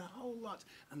take the whole lot.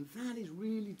 And that is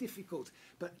really difficult.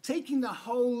 But taking the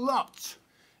whole lot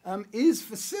is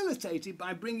facilitated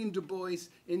by bringing Du Bois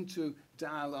into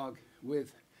dialogue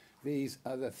with these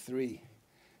other three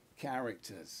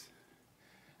characters.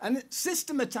 And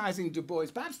systematizing Du Bois,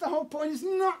 perhaps the whole point is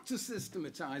not to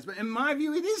systematize, but in my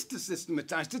view it is to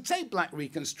systematize, to take black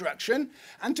reconstruction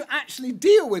and to actually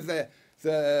deal with the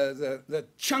the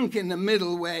chunk in the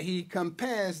middle where he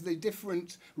compares the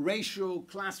different racial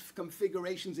class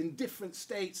configurations in different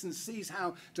states and sees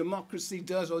how democracy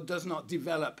does or does not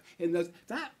develop in those.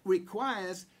 That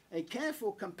requires a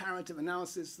careful comparative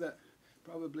analysis that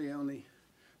probably only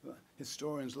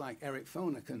historians like Eric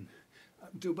Foner can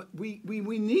do. But we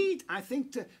need, I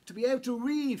think, to be able to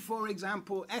read, for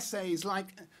example, essays like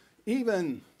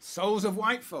even Souls of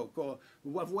White Folk, or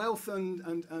of Wealth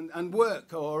and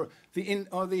Work, or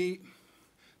the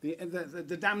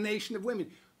Damnation of Women.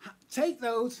 Take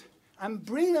those and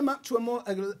bring them up to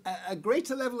a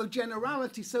greater level of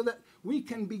generality so that we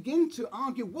can begin to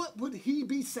argue, what would he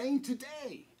be saying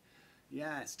today?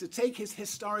 Yes, to take his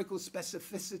historical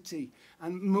specificity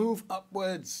and move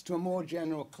upwards to a more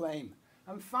general claim.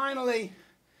 And finally,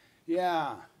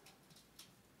 yeah,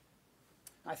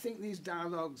 I think these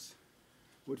dialogues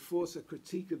would force a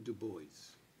critique of Du Bois.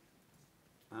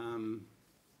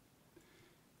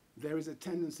 There is a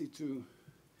tendency to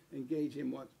engage in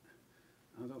what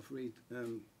Adolf Reed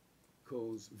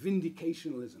calls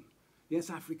vindicationalism. Yes,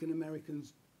 African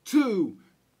Americans too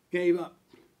gave up,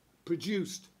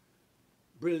 produced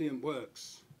brilliant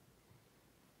works.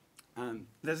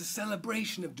 There's a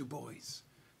celebration of Du Bois.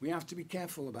 We have to be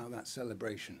careful about that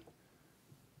celebration.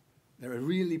 There are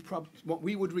really, what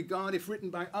we would regard, if written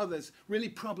by others, really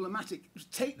problematic.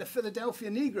 Take the Philadelphia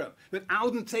Negro, that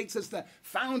Alden takes as the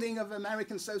founding of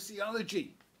American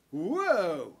sociology.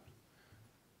 Whoa!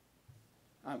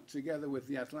 Together with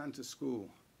the Atlanta School.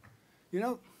 You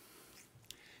know,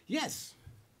 yes,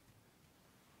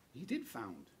 he did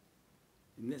found,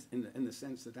 in the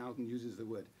sense that Alden uses the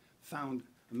word, found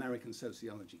American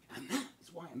sociology. And that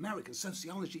is why American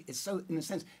sociology is so, in a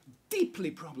sense,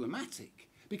 deeply problematic.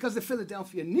 Because the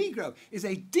Philadelphia Negro is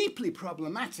a deeply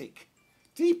problematic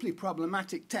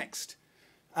text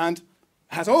and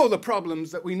has all the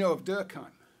problems that we know of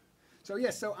Durkheim. So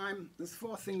yes, the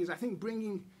fourth thing is, I think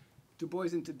bringing Du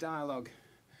Bois into dialogue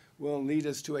will lead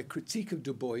us to a critique of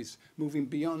Du Bois, moving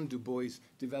beyond Du Bois,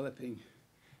 developing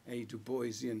a Du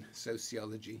Boisian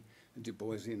sociology, a Du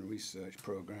Boisian research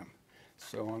program.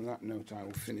 So on that note, I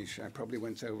will finish. I probably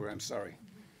went over, I'm sorry.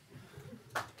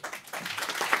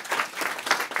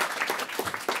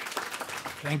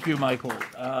 Thank you, Michael.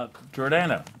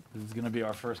 Jordanna is going to be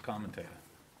our first commentator.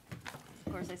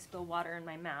 Of course, I spill water in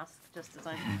my mask, just as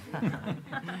I'm...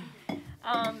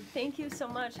 Thank you so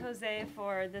much, Jose,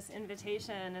 for this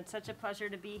invitation. It's such a pleasure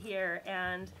to be here,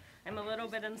 and I'm a little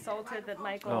bit insulted that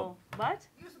Michael... Oh. What?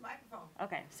 Use the microphone.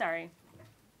 Okay, sorry.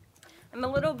 I'm a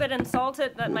little bit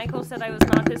insulted that Michael said I was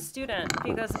not his student,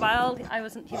 because while he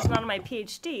was not on my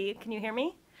PhD, can you hear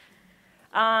me?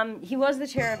 He was the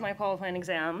chair of my qualifying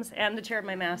exams and the chair of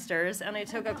my master's, and I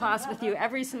took a class with you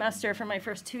every semester for my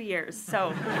first 2 years,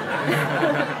 so.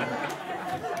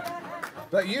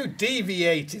 But you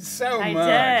deviated so much.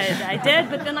 I did,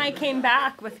 but then I came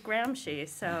back with Gramsci,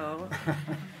 so.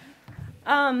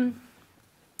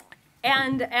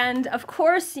 And of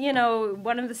course, you know,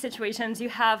 one of the situations you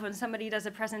have when somebody does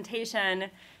a presentation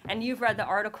and you've read the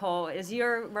article is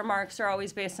your remarks are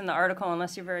always based on the article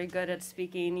unless you're very good at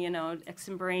speaking, you know,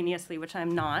 extemporaneously, which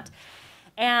I'm not.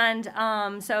 And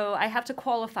so I have to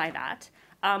qualify that.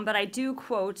 But I do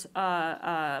quote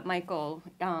Michael,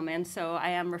 and so I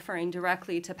am referring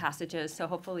directly to passages, so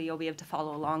hopefully you'll be able to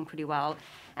follow along pretty well.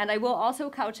 And I will also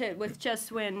couch it with just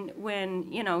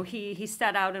when you know, he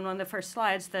set out in one of the first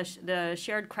slides the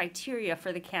shared criteria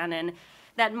for the canon,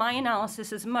 that my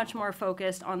analysis is much more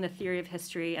focused on the theory of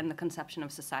history and the conception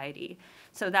of society.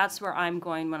 So that's where I'm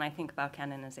going when I think about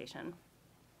canonization.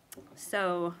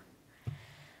 So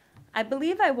I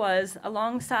believe I was,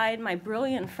 alongside my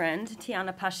brilliant friend,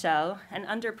 Tiana Paschel, and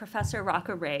under Professor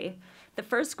Rocca Ray, the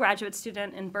first graduate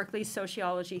student in Berkeley's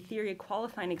sociology theory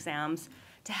qualifying exams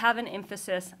to have an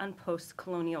emphasis on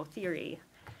post-colonial theory.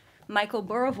 Michael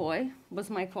Burawoy was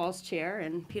my quals chair,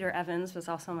 and Peter Evans was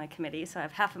also on my committee, so I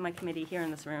have half of my committee here in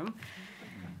this room,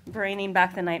 braining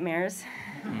back the nightmares.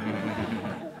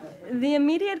 The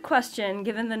immediate question,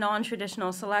 given the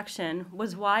non-traditional selection,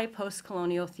 was why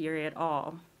post-colonial theory at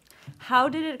all? How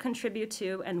did it contribute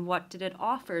to and what did it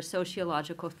offer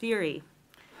sociological theory?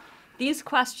 These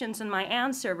questions and my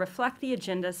answer reflect the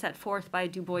agenda set forth by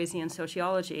Du Boisian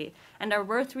sociology and are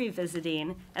worth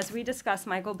revisiting as we discuss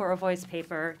Michael Burawoy's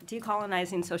paper,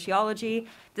 Decolonizing Sociology,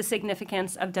 the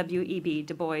Significance of W.E.B.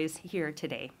 Du Bois here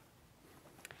today.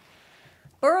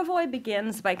 Burawoy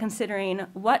begins by considering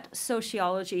what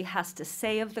sociology has to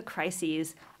say of the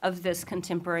crises of this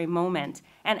contemporary moment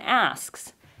and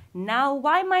asks, now,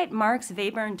 why might Marx,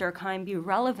 Weber, and Durkheim be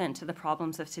relevant to the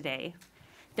problems of today?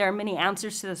 There are many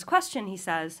answers to this question, he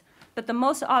says, but the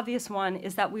most obvious one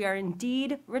is that we are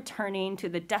indeed returning to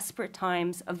the desperate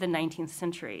times of the 19th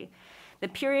century, the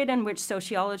period in which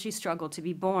sociology struggled to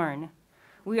be born.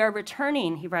 We are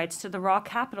returning, he writes, to the raw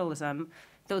capitalism,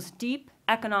 those deep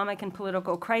economic and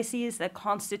political crises that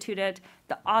constituted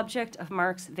the object of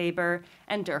Marx, Weber,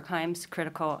 and Durkheim's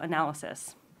critical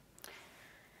analysis.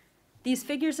 These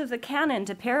figures of the canon,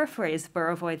 to paraphrase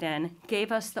Burawoy then,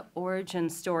 gave us the origin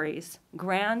stories,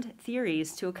 grand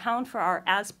theories to account for our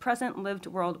as-present lived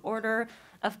world order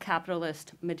of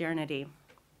capitalist modernity.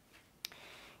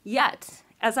 Yet,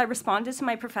 as I responded to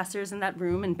my professors in that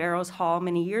room in Barrows Hall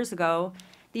many years ago,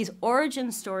 these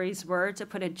origin stories were, to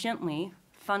put it gently,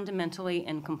 fundamentally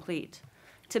incomplete.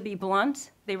 To be blunt,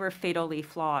 they were fatally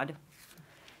flawed.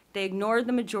 They ignored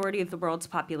the majority of the world's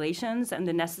populations and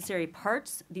the necessary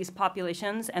parts these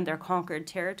populations and their conquered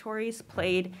territories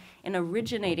played in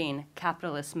originating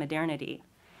capitalist modernity.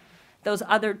 Those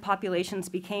othered populations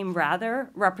became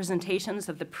rather representations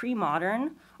of the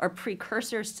pre-modern or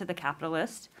precursors to the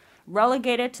capitalist,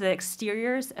 relegated to the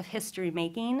exteriors of history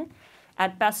making,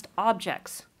 at best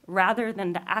objects rather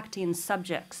than the acting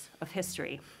subjects of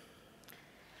history.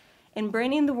 In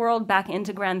bringing the world back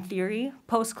into grand theory,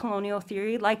 post-colonial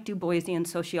theory, like Du Boisian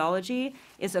sociology,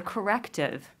 is a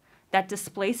corrective that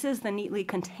displaces the neatly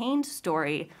contained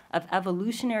story of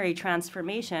evolutionary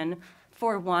transformation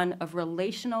for one of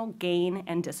relational gain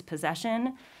and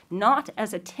dispossession, not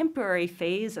as a temporary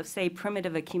phase of, say,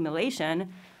 primitive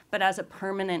accumulation, but as a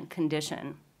permanent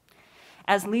condition.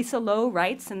 As Lisa Lowe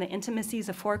writes in The Intimacies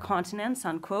of Four Continents,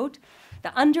 unquote,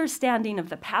 the understanding of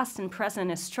the past and present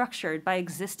is structured by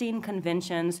existing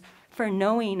conventions for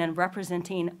knowing and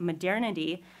representing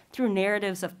modernity through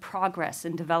narratives of progress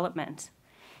and development.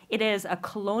 It is a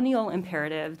colonial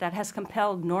imperative that has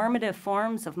compelled normative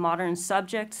forms of modern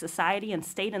subject, society, and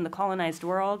state in the colonized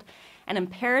world, an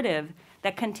imperative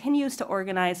that continues to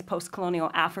organize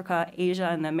post-colonial Africa, Asia,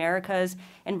 and the Americas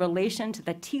in relation to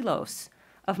the telos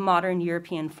of modern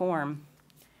European form.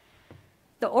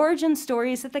 The origin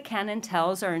stories that the canon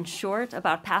tells are, in short,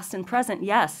 about past and present,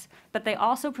 yes, but they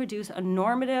also produce a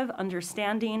normative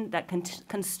understanding that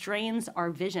constrains our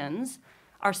visions,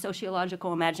 our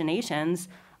sociological imaginations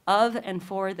of and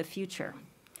for the future.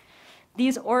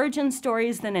 These origin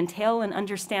stories then entail an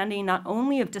understanding not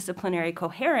only of disciplinary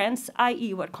coherence,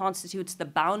 i.e. what constitutes the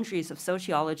boundaries of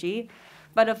sociology,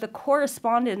 but of the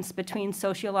correspondence between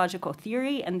sociological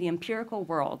theory and the empirical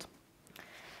world.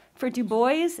 For Du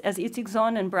Bois, as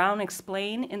Itzigsohn and Brown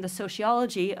explain in the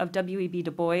Sociology of W.E.B.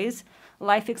 Du Bois,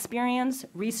 life experience,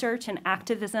 research, and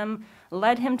activism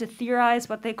led him to theorize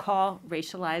what they call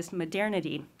racialized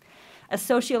modernity, a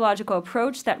sociological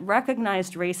approach that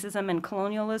recognized racism and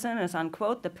colonialism as,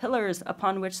 unquote, the pillars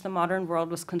upon which the modern world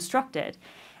was constructed,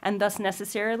 and thus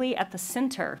necessarily at the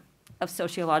center of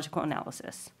sociological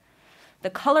analysis. The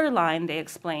color line, they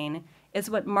explain, is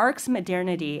what marks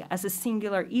modernity as a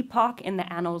singular epoch in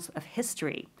the annals of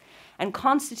history and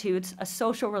constitutes a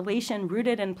social relation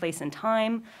rooted in place and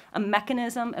time, a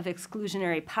mechanism of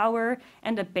exclusionary power,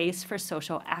 and a base for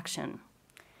social action.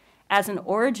 As an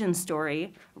origin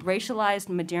story, racialized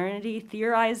modernity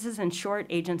theorizes in short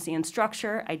agency and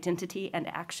structure, identity, and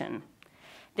action.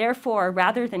 Therefore,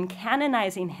 rather than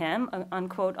canonizing him,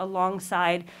 unquote,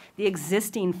 alongside the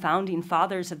existing founding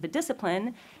fathers of the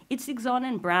discipline, Itzigsohn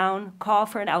and Brown call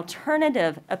for an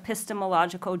alternative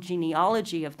epistemological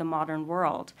genealogy of the modern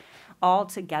world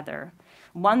altogether,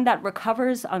 one that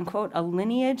recovers, unquote, a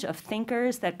lineage of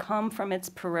thinkers that come from its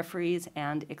peripheries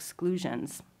and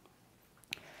exclusions.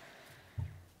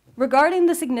 Regarding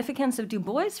the significance of Du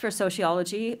Bois for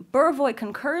sociology, Burawoy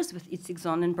concurs with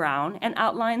Itzigsohn and Brown and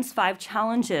outlines 5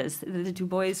 challenges that Du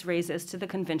Bois raises to the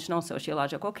conventional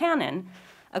sociological canon: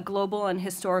 a global and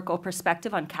historical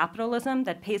perspective on capitalism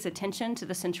that pays attention to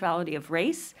the centrality of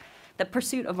race, the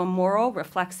pursuit of a moral,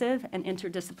 reflexive, and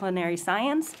interdisciplinary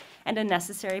science, and a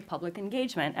necessary public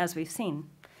engagement, as we've seen.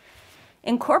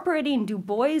 Incorporating Du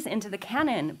Bois into the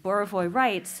canon, Burawoy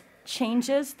writes,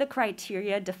 changes the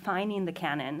criteria defining the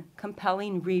canon,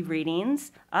 compelling rereadings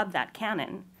of that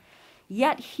canon.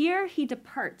 Yet here he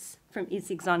departs from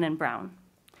Itzigsohn and Brown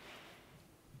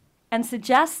and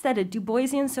suggests that a Du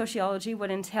Boisian sociology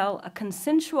would entail a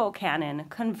consensual canon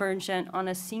convergent on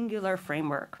a singular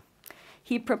framework.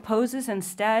 He proposes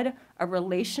instead a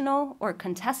relational or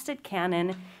contested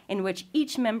canon in which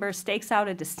each member stakes out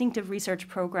a distinctive research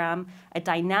program, a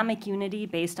dynamic unity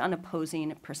based on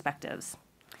opposing perspectives.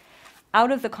 Out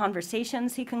of the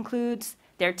conversations, he concludes,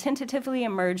 there tentatively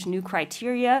emerge new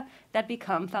criteria that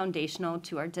become foundational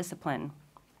to our discipline.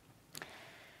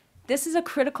 This is a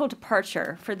critical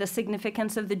departure for the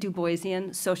significance of the Du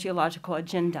Boisian sociological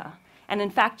agenda and in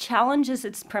fact challenges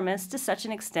its premise to such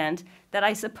an extent that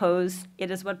I suppose it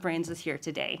is what brings us here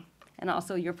today, and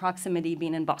also your proximity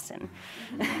being in Boston.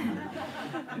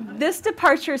 This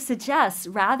departure suggests,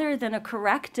 rather than a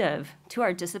corrective to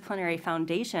our disciplinary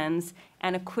foundations,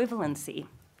 an equivalency,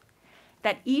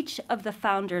 that each of the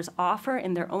founders offer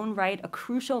in their own right a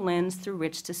crucial lens through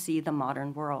which to see the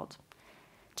modern world.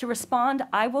 To respond,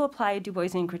 I will apply a Du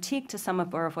Boisian critique to some of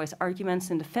Burawoy's arguments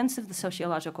in defense of the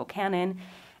sociological canon,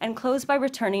 and close by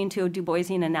returning to a Du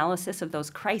Boisian analysis of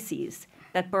those crises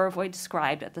that Burawoy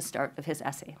described at the start of his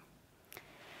essay.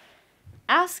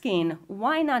 Asking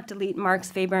why not delete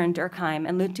Marx, Weber, and Durkheim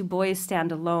and let Du Bois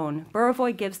stand alone,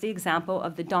 Burawoy gives the example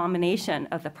of the domination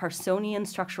of the Parsonian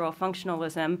structural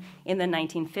functionalism in the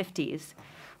 1950s,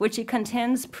 which he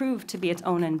contends proved to be its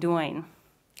own undoing.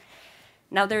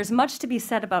 Now, there's much to be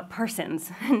said about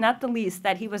Parsons, not the least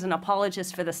that he was an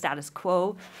apologist for the status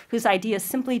quo, whose ideas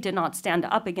simply did not stand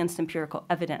up against empirical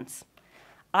evidence.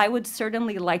 I would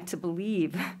certainly like to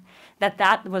believe that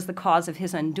that was the cause of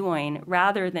his undoing,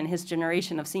 rather than his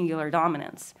generation of singular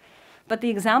dominance. But the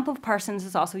example of Parsons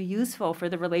is also useful for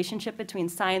the relationship between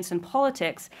science and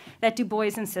politics that Du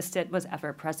Bois insisted was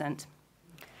ever present.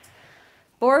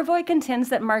 Burawoy contends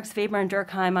that Marx, Weber, and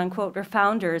Durkheim, unquote, were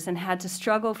founders and had to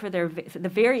struggle for the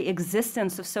very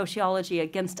existence of sociology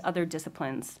against other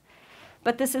disciplines.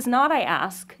 But is this not, I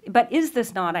ask,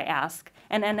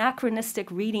 an anachronistic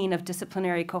reading of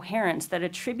disciplinary coherence that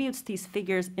attributes these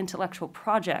figures' intellectual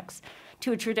projects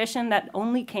to a tradition that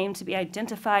only came to be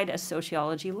identified as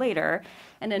sociology later?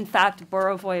 And in fact,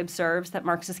 Burawoy observes that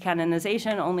Marxist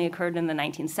canonization only occurred in the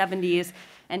 1970s,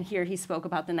 and here he spoke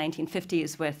about the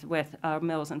 1950s with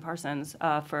Mills and Parsons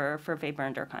for Weber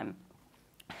and Durkheim.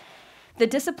 The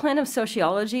discipline of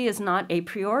sociology is not a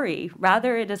priori.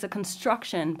 Rather, it is a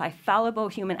construction by fallible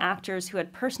human actors who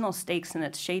had personal stakes in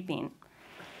its shaping.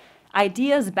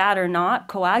 Ideas, bad or not,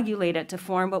 coagulated to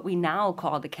form what we now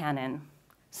call the canon.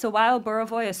 So while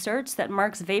Burawoy asserts that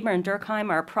Marx, Weber, and Durkheim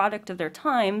are a product of their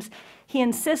times, he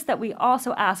insists that we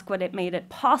also ask what it made it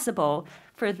possible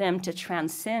for them to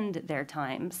transcend their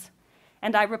times.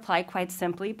 And I reply quite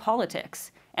simply,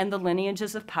 politics, and the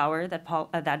lineages of power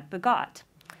that begot.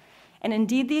 And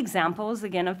indeed, the examples,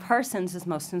 again, of Parsons is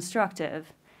most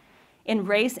instructive. In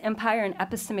Race, Empire, and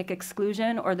Epistemic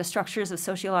Exclusion, or the Structures of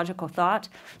Sociological Thought,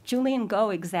 Julian Go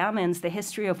examines the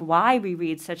history of why we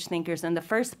read such thinkers in the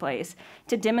first place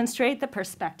to demonstrate the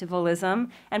perspectivalism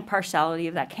and partiality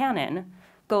of that canon.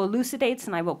 Go elucidates,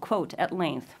 and I will quote at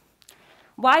length.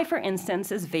 Why, for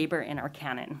instance, is Weber in our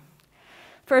canon?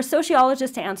 For a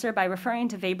sociologist to answer by referring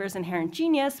to Weber's inherent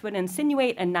genius would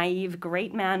insinuate a naive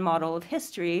great man model of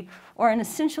history or an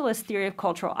essentialist theory of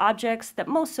cultural objects that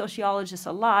most sociologists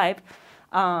alive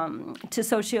to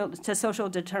social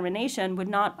determination would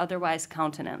not otherwise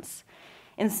countenance.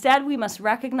 Instead, we must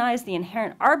recognize the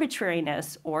inherent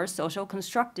arbitrariness or social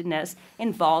constructedness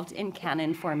involved in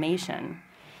canon formation.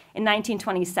 In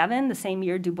 1927, the same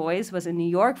year Du Bois was in New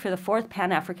York for the 4th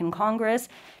Pan-African Congress,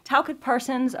 Talcott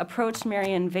Parsons approached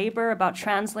Marion Weber about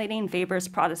translating Weber's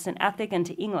Protestant ethic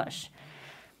into English.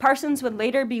 Parsons would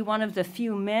later be one of the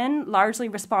few men largely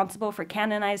responsible for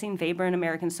canonizing Weber in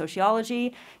American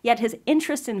sociology, yet his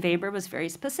interest in Weber was very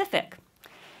specific.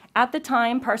 At the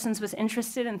time, Parsons was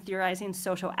interested in theorizing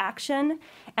social action,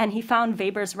 and he found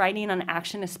Weber's writing on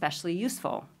action especially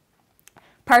useful.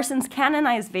 Parsons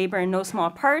canonized Weber in no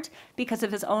small part because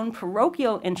of his own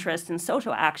parochial interest in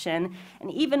social action,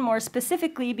 and even more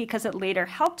specifically because it later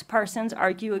helped Parsons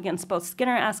argue against both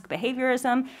Skinner-esque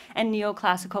behaviorism and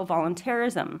neoclassical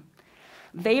voluntarism.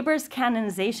 Weber's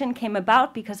canonization came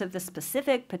about because of the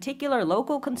specific, particular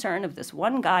local concern of this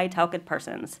one guy, Talcott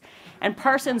Parsons, and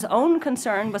Parsons' own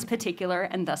concern was particular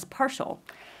and thus partial.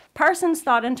 Parsons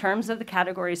thought in terms of the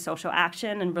categories social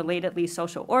action and relatedly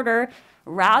social order,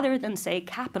 rather than, say,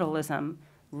 capitalism,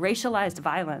 racialized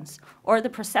violence, or the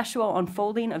processual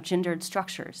unfolding of gendered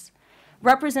structures.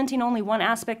 Representing only one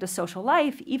aspect of social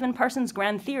life, even Parsons'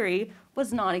 grand theory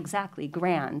was not exactly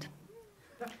grand.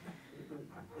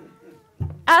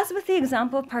 As with the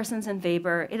example of Parsons and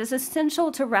Weber, it is essential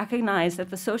to recognize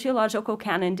that the sociological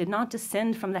canon did not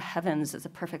descend from the heavens as a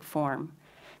perfect form.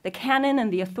 The canon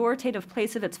and the authoritative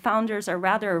place of its founders are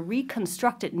rather a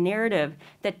reconstructed narrative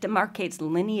that demarcates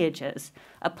lineages,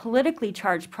 a politically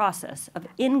charged process of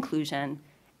inclusion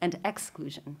and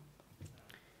exclusion.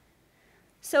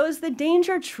 So is the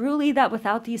danger truly that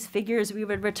without these figures we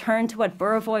would return to what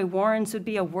Burawoy warns would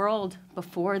be a world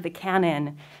before the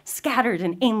canon, scattered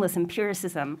in aimless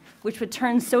empiricism, which would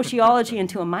turn sociology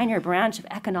into a minor branch of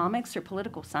economics or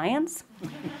political science?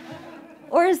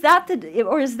 Or is that the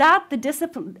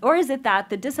discipline, or is it that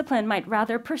the discipline might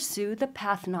rather pursue the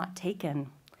path not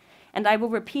taken? And I will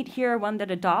repeat here one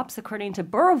that adopts, according to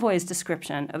Burawoy's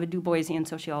description of a Du Boisian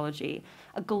sociology,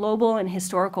 a global and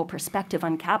historical perspective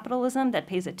on capitalism that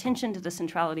pays attention to the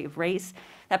centrality of race,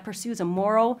 that pursues a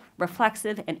moral,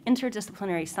 reflexive, and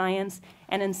interdisciplinary science,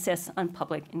 and insists on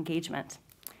public engagement.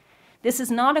 This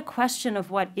is not a question of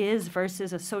what is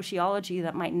versus a sociology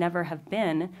that might never have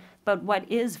been, but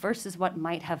what is versus what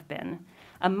might have been.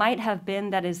 A might have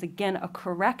been that is, again, a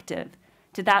corrective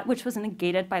to that which was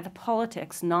negated by the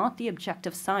politics, not the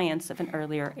objective science of an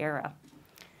earlier era.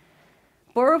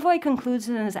 Burawoy concludes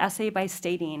in his essay by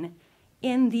stating,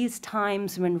 in these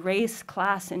times when race,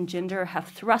 class, and gender have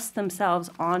thrust themselves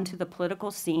onto the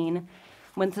political scene,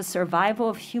 when the survival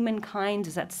of humankind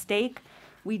is at stake,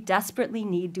 we desperately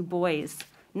need Du Bois,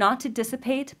 not to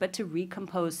dissipate, but to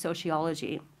recompose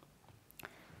sociology.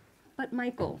 But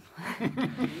Michael,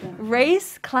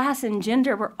 race, class, and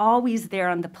gender were always there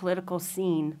on the political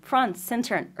scene, front,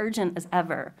 center, and urgent as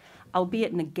ever,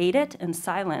 albeit negated and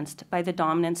silenced by the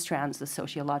dominant strands of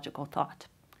sociological thought.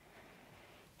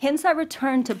 Hence, I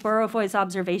return to Burawoy's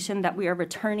observation that we are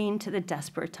returning to the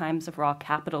desperate times of raw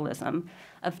capitalism,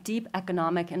 of deep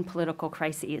economic and political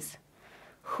crises.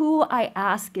 Who, I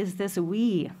ask, is this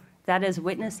we that is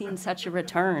witnessing such a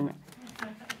return?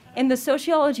 In the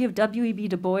sociology of W.E.B.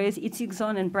 Du Bois,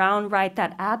 Itzigsohn and Brown write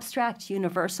that abstract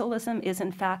universalism is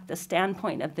in fact the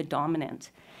standpoint of the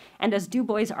dominant. And as Du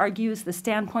Bois argues, the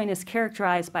standpoint is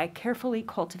characterized by a carefully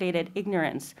cultivated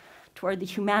ignorance toward the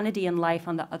humanity and life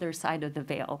on the other side of the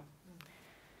veil.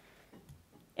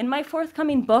 In my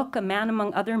forthcoming book, A Man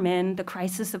Among Other Men, The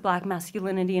Crisis of Black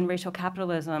Masculinity and Racial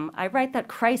Capitalism, I write that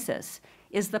crisis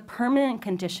is the permanent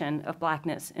condition of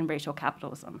Blackness in racial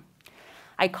capitalism.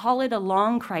 I call it a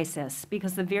long crisis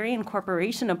because the very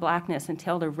incorporation of Blackness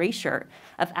entailed erasure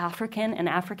of African and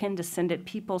African-descended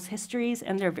peoples' histories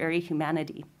and their very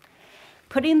humanity.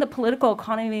 Putting the political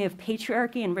economy of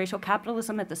patriarchy and racial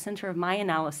capitalism at the center of my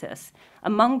analysis,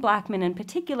 among Black men in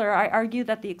particular, I argue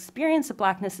that the experience of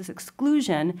Blackness is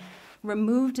exclusion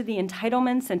removed the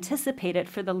entitlements anticipated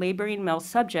for the laboring male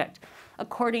subject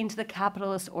according to the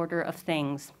capitalist order of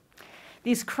things.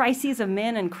 These crises of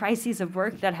men and crises of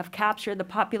work that have captured the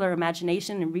popular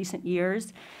imagination in recent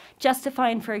years,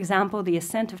 justifying, for example, the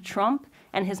ascent of Trump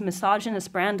and his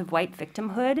misogynist brand of white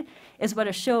victimhood, is what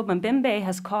Asho Mbembe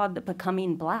has called the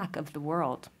becoming Black of the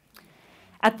world.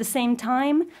 At the same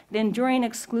time, the enduring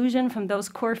exclusion from those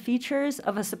core features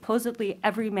of a supposedly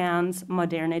everyman's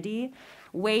modernity,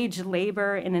 wage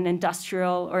labor in an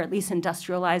industrial, or at least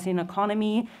industrializing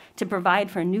economy to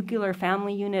provide for a nuclear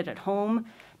family unit at home,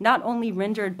 not only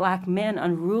rendered Black men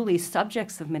unruly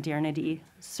subjects of modernity,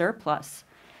 surplus,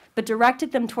 but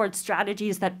directed them towards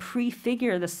strategies that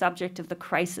prefigure the subject of the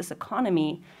crisis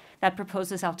economy that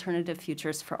proposes alternative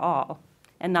futures for all,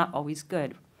 and not always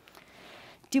good.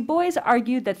 Du Bois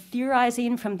argued that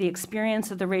theorizing from the experience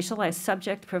of the racialized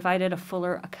subject provided a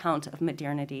fuller account of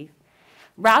modernity.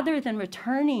 Rather than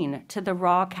returning to the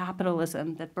raw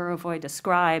capitalism that Burawoy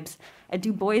describes, a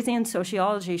Du Boisian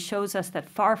sociology shows us that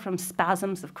far from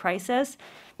spasms of crisis,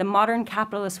 the modern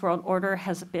capitalist world order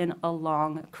has been a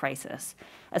long crisis,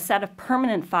 a set of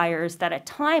permanent fires that at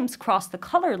times cross the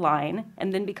color line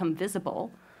and then become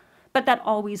visible, but that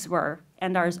always were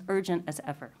and are as urgent as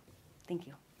ever. Thank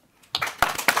you.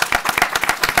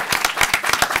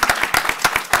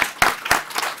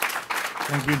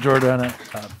 Thank you, Jordanna.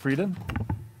 Freeden?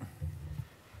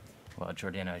 Well,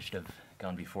 Jordanna, I should have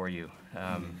gone before you.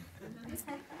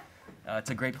 It's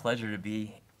a great pleasure to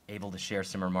be able to share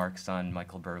some remarks on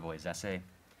Michael Burawoy's essay.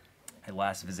 I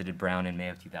last visited Brown in May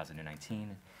of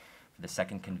 2019 for the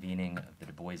second convening of the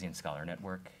Du Boisian Scholar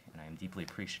Network, and I am deeply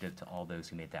appreciative to all those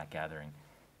who made that gathering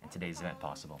and today's event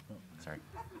possible. Sorry.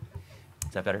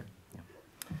 Is that better? Yeah.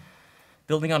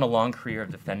 Building on a long career of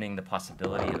defending the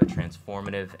possibility of a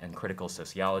transformative and critical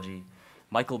sociology,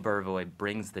 Michael Burawoy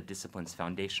brings the discipline's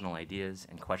foundational ideas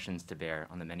and questions to bear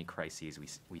on the many crises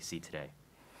we see today.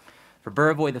 For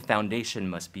Burawoy, the foundation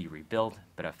must be rebuilt,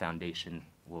 but a foundation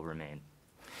will remain.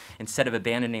 Instead of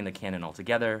abandoning the canon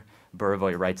altogether,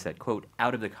 Burawoy writes that, quote,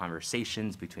 out of the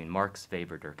conversations between Marx,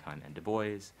 Weber, Durkheim, and Du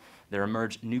Bois, there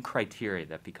emerge new criteria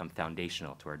that become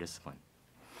foundational to our discipline.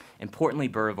 Importantly,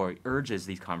 Burawoy urges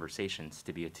these conversations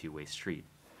to be a two-way street.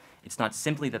 It's not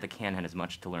simply that the canon has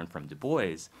much to learn from Du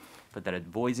Bois, but that a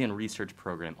Du Boisian research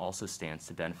program also stands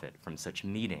to benefit from such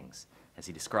meetings, as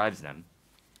he describes them,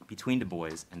 between Du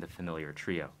Bois and the familiar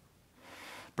trio.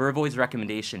 Burawoy's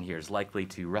recommendation here is likely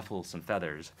to ruffle some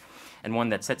feathers, and one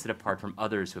that sets it apart from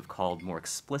others who have called more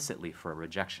explicitly for a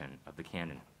rejection of the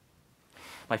canon.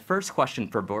 My first question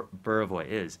for Burawoy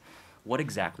is, what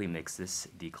exactly makes this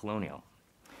decolonial?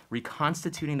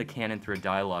 Reconstituting the canon through a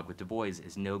dialogue with Du Bois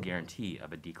is no guarantee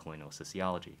of a decolonial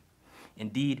sociology.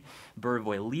 Indeed,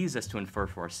 Burawoy leaves us to infer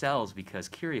for ourselves because,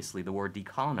 curiously, the word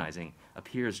decolonizing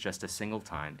appears just a single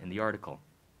time in the article.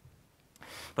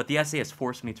 But the essay has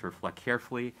forced me to reflect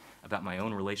carefully about my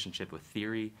own relationship with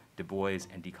theory, Du Bois,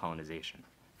 and decolonization.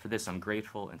 For this, I'm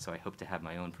grateful, and so I hope to have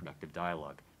my own productive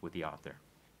dialogue with the author.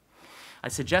 I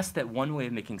suggest that one way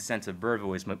of making sense of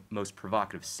Burawoy's most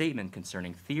provocative statement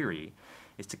concerning theory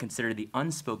is to consider the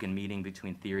unspoken meeting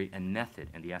between theory and method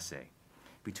in the essay,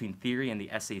 between theory and the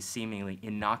essay's seemingly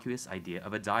innocuous idea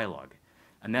of a dialogue,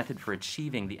 a method for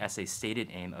achieving the essay's stated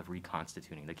aim of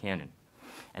reconstituting the canon,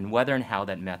 and whether and how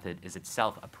that method is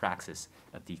itself a praxis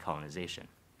of decolonization.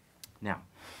 Now,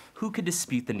 who could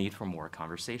dispute the need for more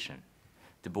conversation?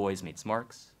 Du Bois meets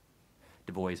Marx,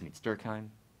 Du Bois meets Durkheim,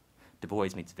 Du Bois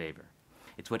meets Weber.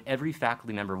 It's what every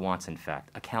faculty member wants, in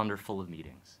fact, a calendar full of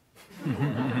meetings.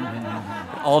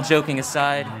 But all joking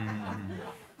aside,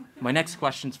 my next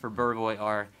questions for Burawoy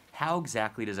are, how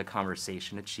exactly does a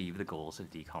conversation achieve the goals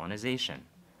of decolonization?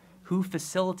 Who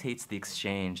facilitates the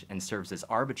exchange and serves as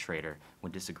arbitrator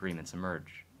when disagreements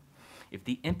emerge? If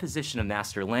the imposition of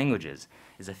master languages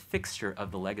is a fixture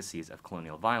of the legacies of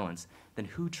colonial violence, then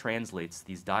who translates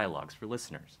these dialogues for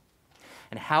listeners?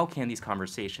 And how can these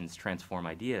conversations transform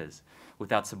ideas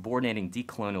without subordinating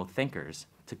decolonial thinkers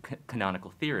to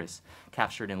canonical theorists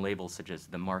captured in labels such as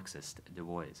the Marxist Du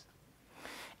Bois?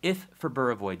 If, for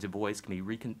Burawoy, Du Bois can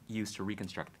be used to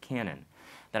reconstruct the canon,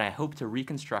 then I hope to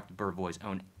reconstruct Burawoy's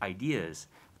own ideas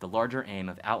with the larger aim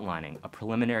of outlining a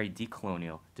preliminary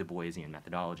decolonial Du Boisian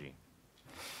methodology.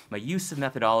 My use of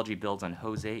methodology builds on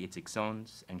Jose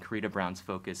Itzigsohn's and Corita Brown's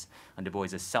focus on Du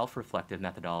Bois's self-reflective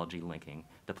methodology linking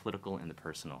the political and the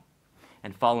personal.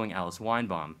 And following Alice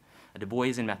Weinbaum, a Du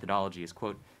Boisian methodology is,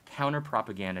 quote,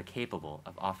 counter-propaganda capable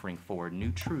of offering forward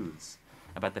new truths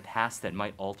about the past that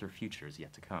might alter futures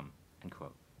yet to come, end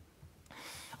quote.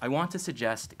 I want to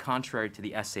suggest, contrary to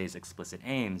the essay's explicit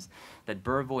aims, that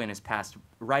Burawoy in his past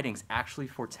writings actually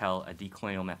foretell a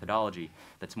decolonial methodology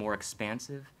that's more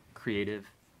expansive, creative,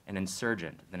 and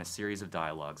insurgent than a series of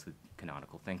dialogues with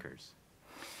canonical thinkers.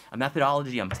 A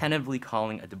methodology I'm tentatively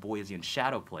calling a Du Boisian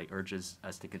shadow play urges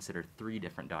us to consider three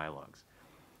different dialogues.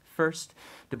 First,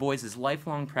 Du Bois's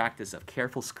lifelong practice of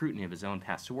careful scrutiny of his own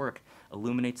past work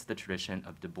illuminates the tradition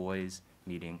of Du Bois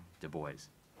meeting Du Bois.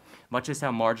 Much as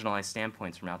how marginalized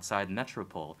standpoints from outside the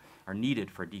metropole are needed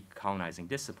for decolonizing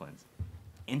disciplines,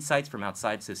 insights from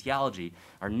outside sociology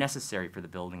are necessary for the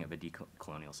building of a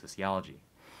decolonial sociology.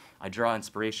 I draw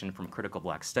inspiration from critical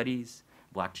Black studies,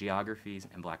 Black geographies,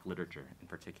 and Black literature in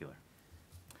particular.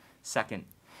 Second,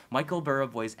 Michael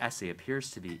Burawoy's essay appears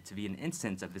to be an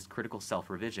instance of this critical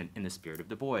self-revision in the spirit of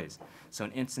Du Bois. So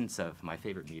an instance of my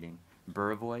favorite meeting,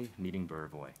 Burawoy meeting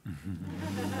Burawoy.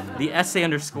 The essay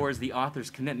underscores the author's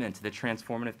commitment to the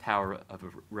transformative power of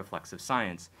reflexive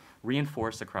science,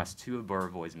 reinforced across two of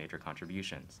Burawoy's major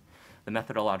contributions, the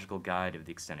methodological guide of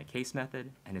the extended case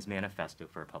method and his manifesto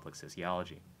for public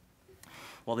sociology.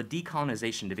 While the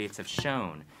decolonization debates have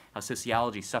shown how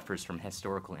sociology suffers from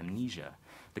historical amnesia,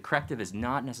 the corrective is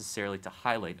not necessarily to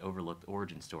highlight overlooked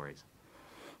origin stories.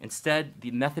 Instead,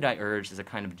 the method I urge is a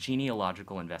kind of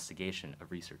genealogical investigation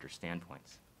of researcher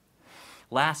standpoints.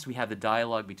 Last, we have the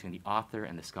dialogue between the author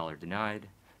and the scholar denied,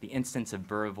 the instance of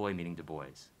Burawoy meeting Du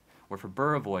Bois, where for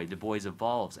Burawoy, Du Bois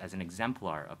evolves as an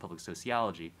exemplar of public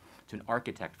sociology to an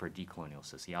architect for decolonial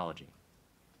sociology.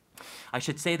 I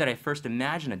should say that I first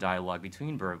imagined a dialogue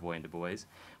between Burawoy and Du Bois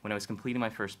when I was completing my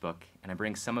first book, and I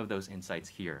bring some of those insights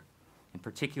here, in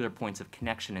particular points of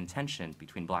connection and tension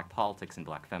between Black politics and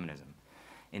Black feminism.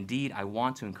 Indeed, I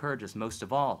want to encourage us most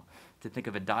of all to think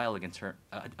of a dialogue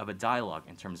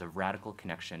in terms of radical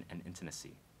connection and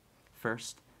intimacy.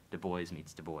 First, Du Bois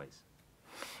meets Du Bois.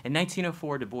 In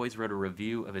 1904, Du Bois wrote a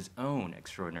review of his own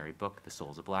extraordinary book, The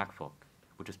Souls of Black Folk,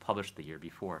 which was published the year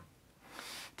before.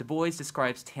 Du Bois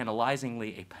describes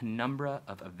tantalizingly a penumbra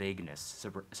of a vagueness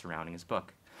surrounding his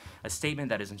book, a statement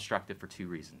that is instructive for two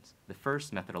reasons, the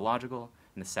first methodological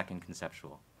and the second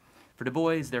conceptual. For Du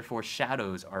Bois, therefore,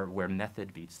 shadows are where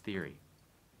method beats theory.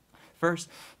 First,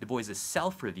 Du Bois's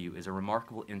self-review is a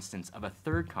remarkable instance of a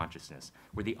third consciousness,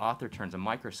 where the author turns a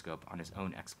microscope on his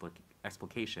own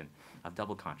explication of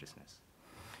double consciousness.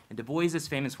 In Du Bois's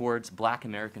famous words, Black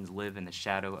Americans live in the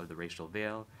shadow of the racial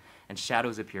veil, and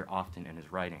shadows appear often in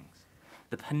his writings.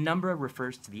 The penumbra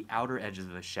refers to the outer edges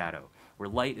of the shadow, where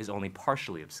light is only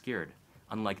partially obscured,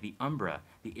 unlike the umbra,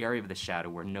 the area of the shadow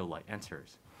where no light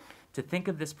enters. To think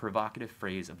of this provocative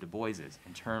phrase of Du Bois's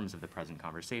in terms of the present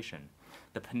conversation,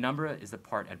 the penumbra is the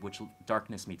part at which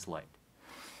darkness meets light.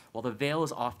 While the veil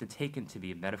is often taken to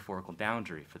be a metaphorical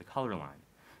boundary for the color line,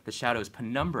 the shadow's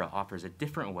penumbra offers a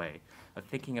different way of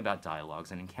thinking about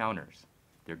dialogues and encounters,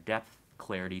 their depth,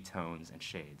 clarity, tones, and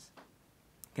shades.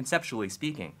 Conceptually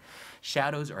speaking,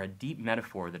 shadows are a deep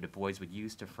metaphor that Du Bois would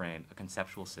use to frame a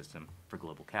conceptual system for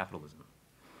global capitalism.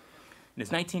 In his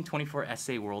 1924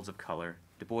 essay, Worlds of Color,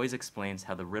 Du Bois explains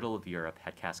how the riddle of Europe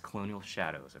had cast colonial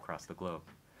shadows across the globe.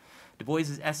 Du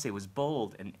Bois's essay was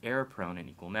bold and error-prone in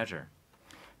equal measure.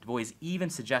 Du Bois even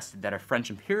suggested that a French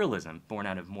imperialism born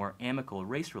out of more amicable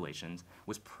race relations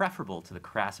was preferable to the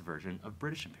crass version of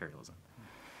British imperialism.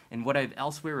 In what I've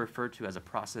elsewhere referred to as a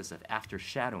process of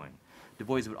after-shadowing, Du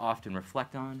Bois would often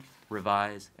reflect on,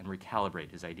 revise, and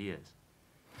recalibrate his ideas.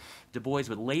 Du Bois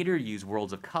would later use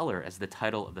Worlds of Color as the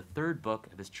title of the third book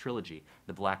of his trilogy,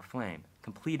 The Black Flame,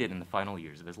 completed in the final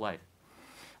years of his life.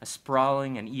 A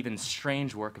sprawling and even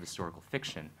strange work of historical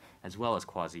fiction, as well as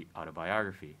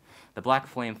quasi-autobiography, The Black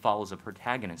Flame follows a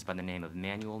protagonist by the name of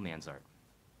Manuel Manzart.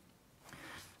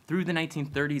 Through the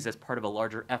 1930s, as part of a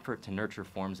larger effort to nurture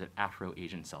forms of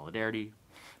Afro-Asian solidarity,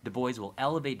 Du Bois will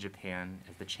elevate Japan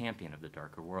as the champion of the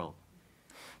darker world.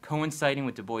 Coinciding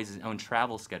with Du Bois's own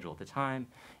travel schedule at the time,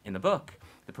 in the book,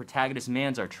 the protagonist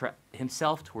Manzart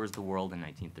himself tours the world in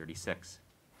 1936.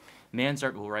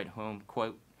 Manzart will write home,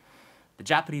 quote, "The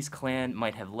Japanese clan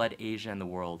might have led Asia and the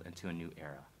world into a new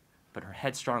era, but her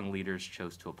headstrong leaders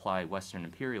chose to apply Western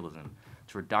imperialism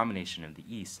to her domination of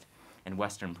the East, and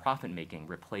Western profit-making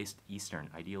replaced Eastern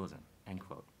idealism," end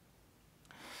quote.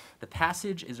 The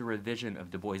passage is a revision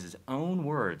of Du Bois's own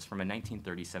words from a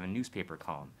 1937 newspaper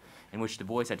column, in which Du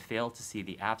Bois had failed to see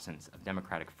the absence of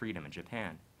democratic freedom in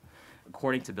Japan.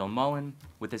 According to Bill Mullen,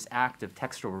 with this act of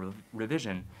textual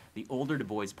revision, the older Du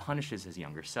Bois punishes his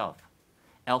younger self.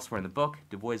 Elsewhere in the book,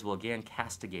 Du Bois will again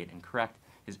castigate and correct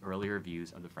his earlier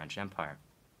views of the French Empire.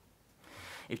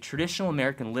 If traditional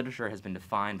American literature has been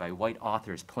defined by white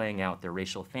authors playing out their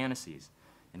racial fantasies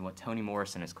in what Toni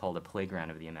Morrison has called a playground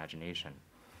of the imagination,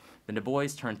 then Du Bois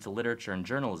turned to literature and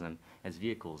journalism as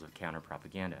vehicles of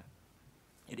counter-propaganda.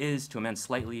 It is, to amend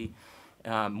slightly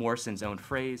Morrison's own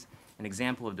phrase, an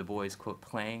example of Du Bois, quote,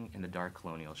 playing in the dark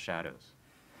colonial shadows.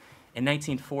 In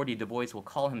 1940, Du Bois will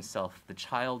call himself the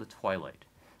child of twilight,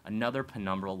 another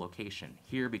penumbral location,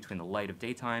 here between the light of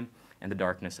daytime and the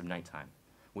darkness of nighttime,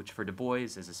 which for Du Bois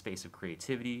is a space of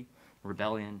creativity,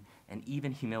 rebellion, and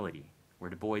even humility, where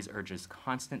Du Bois urges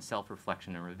constant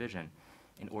self-reflection and revision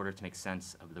in order to make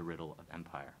sense of the riddle of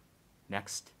empire.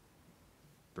 Next,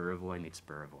 Burawoy meets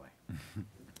Burawoy.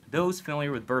 Those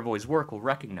familiar with Burawoy's work will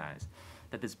recognize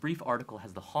that this brief article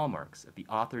has the hallmarks of the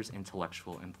author's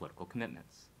intellectual and political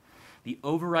commitments. The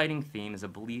overriding theme is a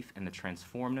belief in the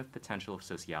transformative potential of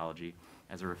sociology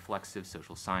as a reflexive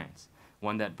social science,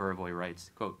 one that Burawoy writes,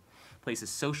 quote,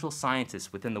 places social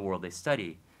scientists within the world they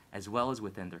study, as well as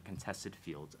within their contested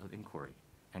fields of inquiry,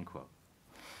 end quote.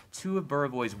 Two of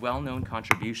Burawoy's well-known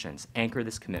contributions anchor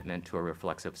this commitment to a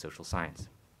reflexive social science.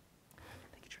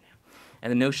 Thank you, Jordanna. And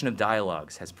the notion of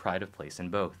dialogues has pride of place in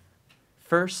both.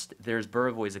 First, there's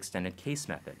Burawoy's extended case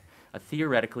method, a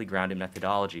theoretically grounded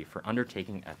methodology for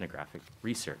undertaking ethnographic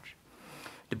research.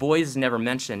 Du Bois is never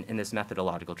mentioned in this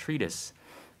methodological treatise,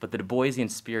 but the Du Boisian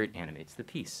spirit animates the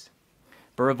piece.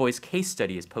 Burawoy's case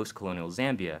study is post-colonial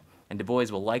Zambia, and Du Bois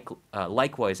will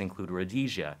likewise include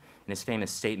Rhodesia in his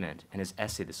famous statement in his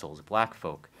essay, The Souls of Black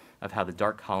Folk, of how the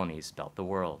dark colonies built the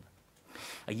world.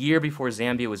 A year before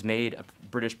Zambia was made a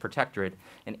British protectorate,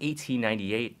 in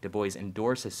 1898, Du Bois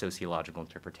endorses sociological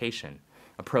interpretation,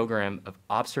 a program of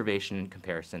observation and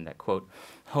comparison that, quote,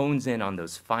 hones in on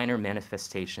those finer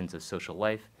manifestations of social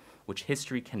life which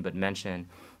history can but mention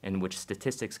and which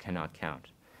statistics cannot count,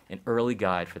 an early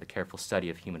guide for the careful study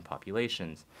of human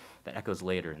populations that echoes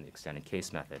later in the extended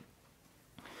case method.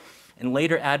 In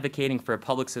later advocating for a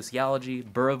public sociology,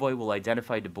 Burawoy will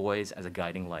identify Du Bois as a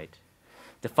guiding light.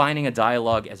 Defining a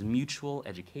dialogue as mutual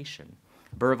education,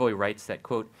 Burawoy writes that,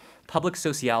 quote, public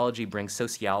sociology brings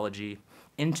sociology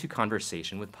into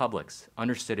conversation with publics,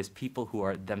 understood as people who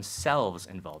are themselves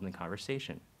involved in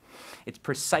conversation. It's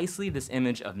precisely this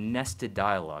image of nested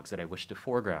dialogues that I wish to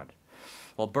foreground.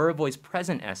 While Burawoy's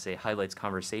present essay highlights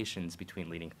conversations between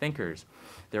leading thinkers,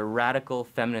 there are radical,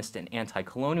 feminist, and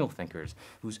anti-colonial thinkers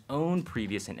whose own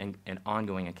previous and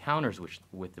ongoing encounters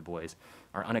with Du Bois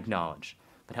are unacknowledged,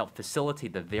 but help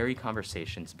facilitate the very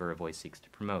conversations Burawoy seeks to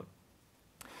promote.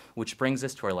 Which brings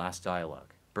us to our last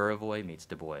dialogue, Burawoy meets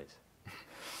Du Bois.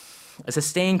 A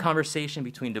sustained conversation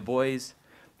between Du Bois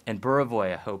and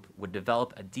Burawoy, I hope, would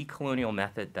develop a decolonial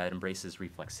method that embraces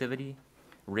reflexivity,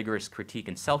 rigorous critique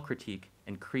and self-critique,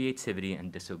 and creativity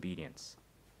and disobedience.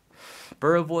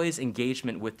 Burawoy's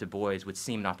engagement with Du Bois would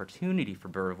seem an opportunity for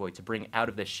Burawoy to bring out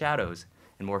of the shadows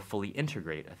and more fully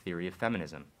integrate a theory of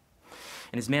feminism.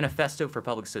 In his manifesto for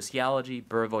public sociology,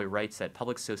 Burawoy writes that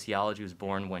public sociology was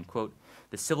born when, quote,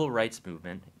 the civil rights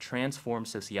movement transformed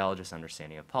sociologists'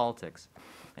 understanding of politics,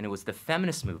 and it was the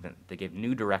feminist movement that gave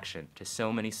new direction to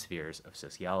so many spheres of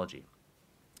sociology.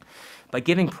 By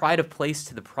giving pride of place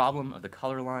to the problem of the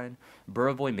color line,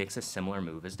 Burawoy makes a similar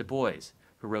move as Du Bois,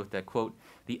 who wrote that, quote,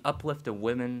 the uplift of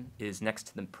women is next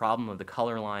to the problem of the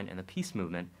color line and the peace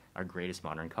movement our greatest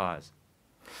modern cause.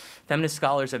 Feminist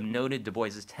scholars have noted Du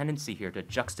Bois's tendency here to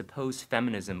juxtapose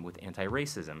feminism with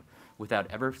anti-racism without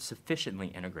ever sufficiently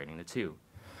integrating the two.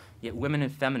 Yet women in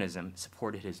feminism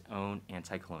supported his own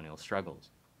anti-colonial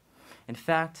struggles. In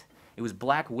fact, it was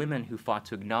black women who fought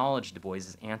to acknowledge Du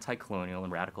Bois's anti-colonial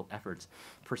and radical efforts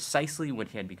precisely when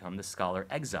he had become the scholar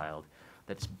exiled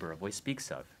that Burawoy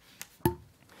speaks of.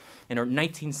 In her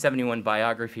 1971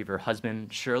 biography of her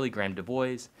husband, Shirley Graham Du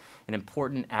Bois, an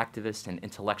important activist and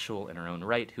intellectual in her own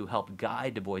right who helped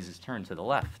guide Du Bois's turn to the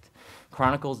left,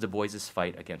 chronicles Du Bois's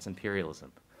fight against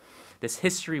imperialism. This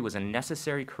history was a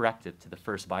necessary corrective to the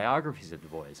first biographies of Du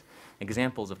Bois,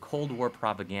 examples of Cold War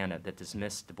propaganda that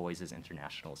dismissed Du Bois's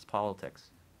internationalist politics.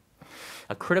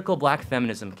 A critical black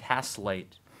feminism casts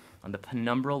light on the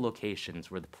penumbral locations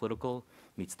where the political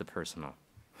meets the personal.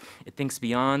 It thinks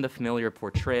beyond the familiar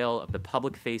portrayal of the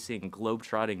public-facing,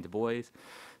 globe-trotting Du Bois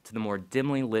to the more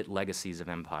dimly lit legacies of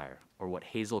empire, or what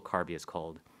Hazel Carby has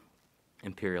called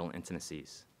imperial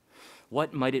intimacies.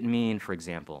 What might it mean, for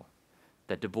example,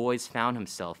 that Durkheim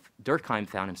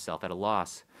found himself at a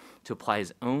loss to apply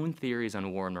his own theories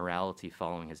on war and morality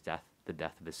following his death, the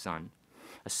death of his son,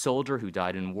 a soldier who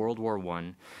died in World War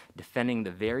I, defending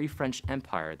the very French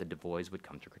Empire that Du Bois would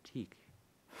come to critique?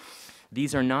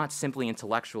 These are not simply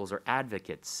intellectuals or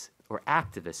advocates or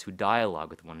activists who dialogue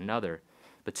with one another,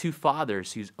 but two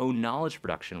fathers whose own knowledge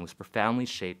production was profoundly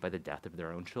shaped by the death of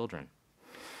their own children.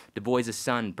 Du Bois'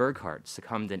 son, Burghardt,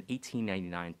 succumbed in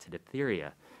 1899 to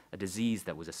diphtheria, a disease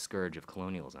that was a scourge of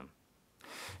colonialism.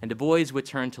 And Du Bois would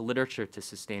turn to literature to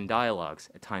sustain dialogues,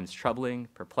 at times troubling,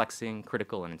 perplexing,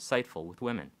 critical, and insightful, with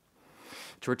women.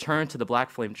 To return to the Black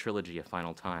Flame trilogy a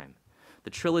final time, the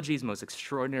trilogy's most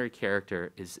extraordinary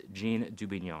character is Jean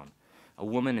Dubignon, a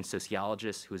woman and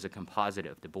sociologist who is a composite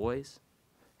of Du Bois,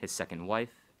 his second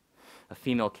wife, a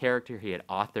female character he had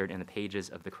authored in the pages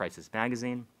of The Crisis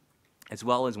magazine, as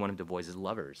well as one of Du Bois's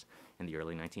lovers in the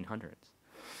early 1900s.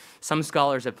 Some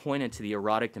scholars have pointed to the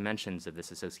erotic dimensions of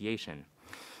this association.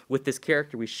 With this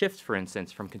character, we shift, for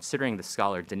instance, from considering the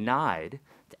scholar denied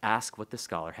to ask what the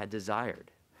scholar had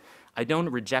desired. I don't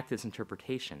reject this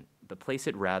interpretation, but place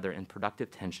it rather in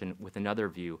productive tension with another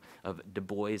view of Du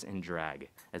Bois in drag,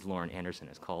 as Lauren Anderson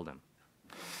has called him.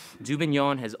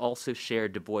 Dubignon has also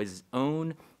shared Du Bois'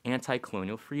 own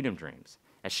anti-colonial freedom dreams,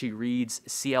 as she reads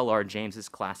C.L.R. James's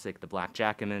classic The Black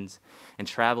Jacobins and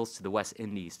travels to the West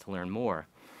Indies to learn more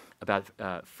about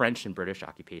French and British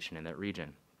occupation in that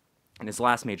region. In his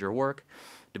last major work,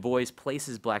 Du Bois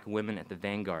places black women at the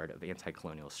vanguard of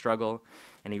anti-colonial struggle,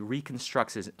 and he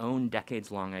reconstructs his own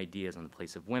decades-long ideas on the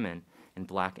place of women in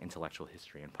black intellectual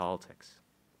history and politics.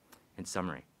 In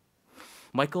summary,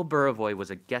 Michael Burawoy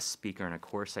was a guest speaker in a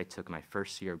course I took my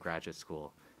first year of graduate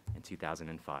school in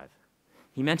 2005.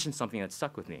 He mentioned something that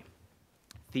stuck with me.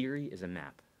 Theory is a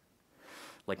map.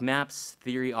 Like maps,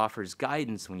 theory offers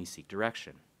guidance when you seek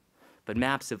direction. But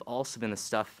maps have also been the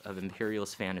stuff of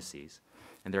imperialist fantasies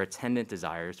and their attendant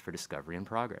desires for discovery and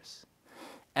progress.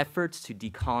 Efforts to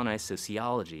decolonize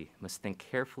sociology must think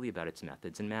carefully about its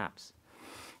methods and maps.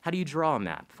 How do you draw a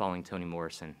map, following Toni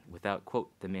Morrison, without,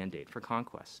 quote, the mandate for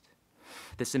conquest?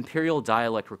 This imperial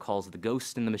dialect recalls the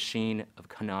ghost in the machine of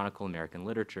canonical American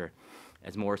literature,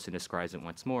 as Morrison describes it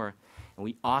once more, and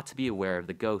we ought to be aware of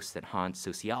the ghost that haunts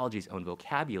sociology's own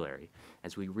vocabulary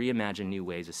as we reimagine new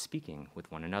ways of speaking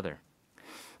with one another.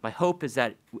 My hope is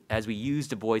that as we use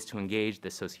Du Bois to engage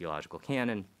the sociological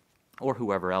canon, or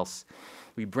whoever else,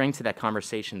 we bring to that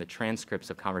conversation the transcripts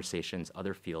of conversations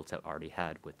other fields have already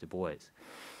had with Du Bois.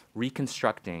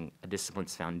 Reconstructing a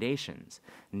discipline's foundations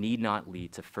need not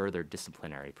lead to further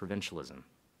disciplinary provincialism.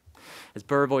 As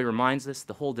Burawoy reminds us,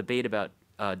 the whole debate about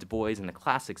Du Bois and the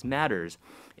classics matters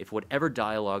if whatever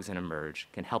dialogues can emerge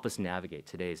can help us navigate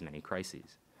today's many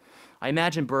crises. I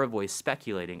imagine Burawoy is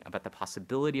speculating about the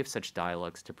possibility of such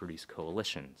dialogues to produce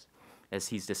coalitions, as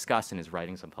he's discussed in his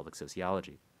writings on public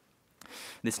sociology.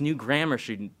 This new grammar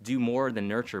should do more than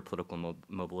nurture political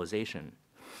mobilization.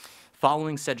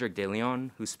 Following Cedric de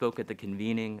Leon, who spoke at the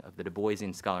convening of the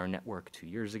Boisian Scholar Network 2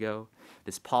 years ago,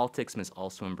 this politics must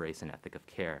also embrace an ethic of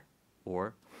care,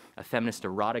 or a feminist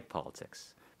erotic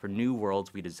politics for new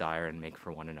worlds we desire and make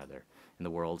for one another in the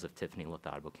worlds of Tiffany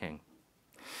Lothar King.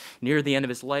 Near the end of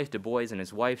his life, Du Bois and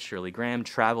his wife, Shirley Graham,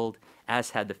 traveled, as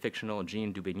had the fictional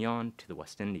Jean Dubignon, to the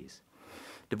West Indies.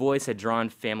 Du Bois had drawn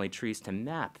family trees to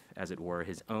map, as it were,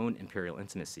 his own imperial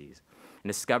intimacies, and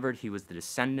discovered he was the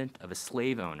descendant of a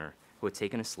slave owner who had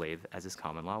taken a slave as his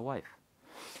common-law wife.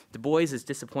 Du Bois is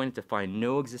disappointed to find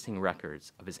no existing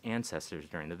records of his ancestors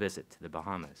during the visit to the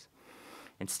Bahamas.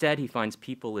 Instead, he finds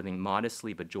people living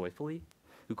modestly but joyfully,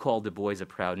 who call Du Bois a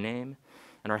proud name,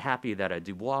 and are happy that a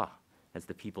Dubois, as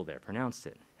the people there pronounced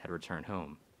it, had returned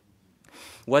home.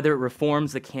 Whether it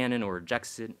reforms the canon or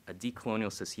rejects it, a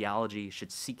decolonial sociology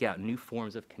should seek out new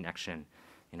forms of connection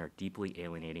in our deeply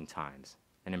alienating times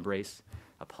and embrace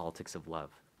a politics of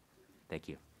love. Thank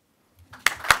you.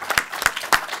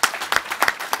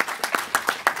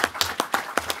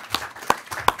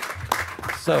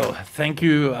 So thank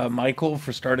you, Michael,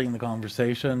 for starting the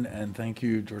conversation, and thank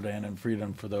you, Jordanna and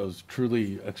Freeden, for those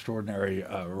truly extraordinary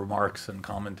remarks and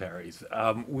commentaries.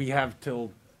 We have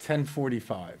till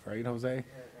 10:45, right, Jose?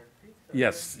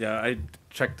 Yes, yeah, I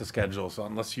checked the schedule, so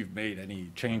unless you've made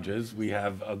any changes, we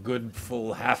have a good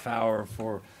full half hour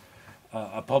for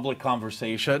a public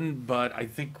conversation, but I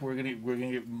think we're gonna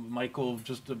give Michael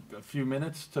just a few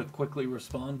minutes to quickly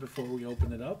respond before we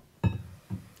open it up.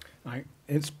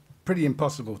 It's pretty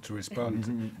impossible to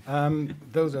respond.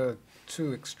 Those are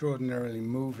two extraordinarily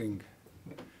moving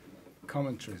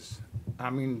commentaries. I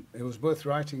mean, it was worth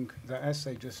writing that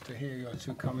essay just to hear your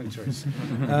two commentaries.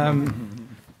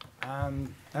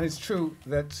 And it's true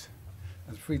that,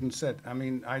 as Freeden said, I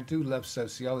mean, I do love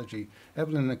sociology.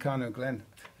 Evelyn Nakano-Glenn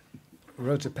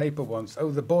wrote a paper once,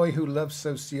 "Oh, the boy who loves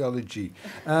sociology."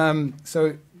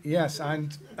 So, yes,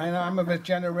 and I'm of a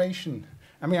generation.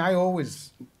 I mean, I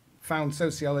always found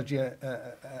sociology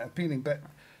appealing, but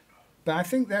I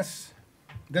think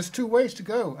there's two ways to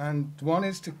go, and one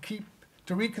is to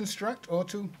reconstruct or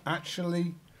to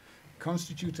actually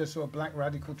constitute a sort of black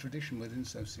radical tradition within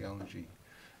sociology.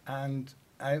 And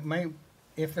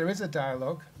if there is a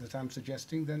dialogue that I'm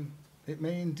suggesting, then it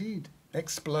may indeed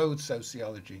explode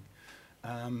sociology.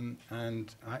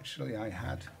 And actually,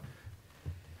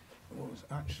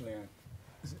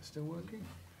 is it still working?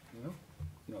 No?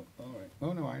 No, all right.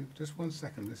 Oh, no, just 1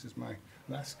 second. This is my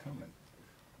last comment.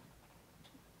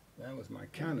 That was my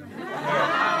canon.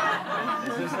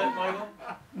 Is this it, Michael?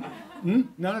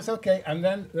 No, it's okay. And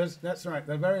then that's right,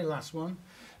 the very last one.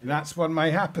 That's what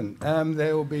may happen.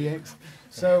 There will be...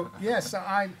 So, yes,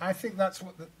 I think that's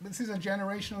what... This is a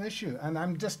generational issue, and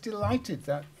I'm just delighted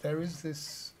that there is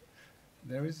this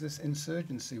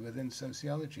insurgency within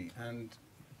sociology, and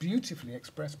beautifully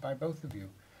expressed by both of you.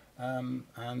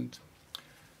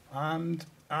 And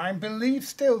I believe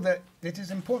still that it is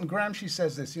important. Gramsci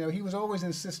says this. You know, he was always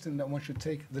insistent that one should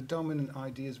take the dominant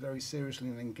ideas very seriously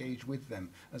and engage with them,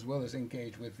 as well as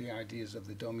engage with the ideas of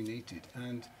the dominated.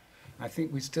 And I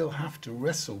think we still have to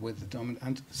wrestle with the dominant.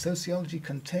 And sociology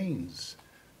contains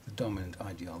the dominant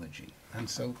ideology. And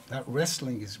so that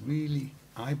wrestling is really,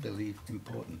 I believe,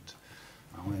 important.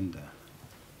 I'll end there.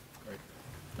 Great.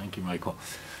 Thank you, Michael.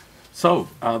 So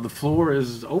the floor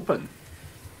is open.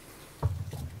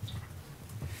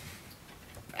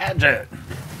 Adject.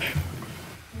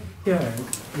 Yeah.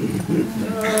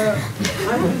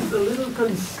 I was a little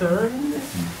concerned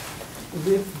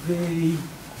with the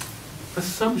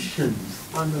assumptions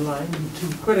underlying the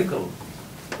two critical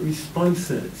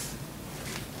responses.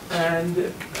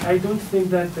 And I don't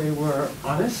think that they were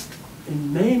honest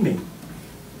in naming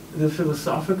the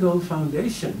philosophical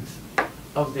foundations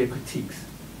of their critiques.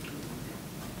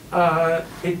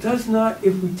 It does not,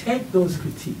 if we take those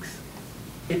critiques,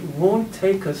 it won't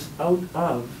take us out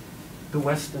of the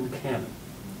Western canon.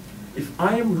 If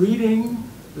I am reading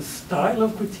the style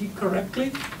of critique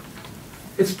correctly,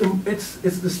 it's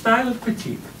the style of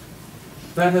critique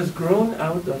that has grown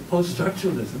out of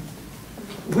post-structuralism,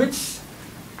 which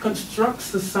constructs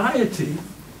society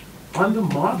on the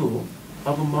model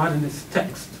of a modernist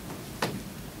text.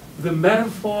 The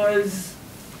metaphors,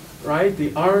 right,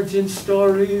 the origin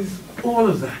stories, all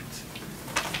of that,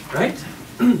 right,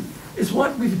 is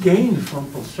what we've gained from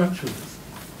post-structuralism.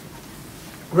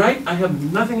 Right? I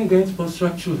have nothing against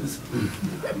post-structuralism.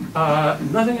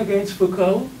 Nothing against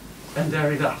Foucault and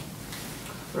Derrida.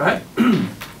 Right?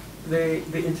 The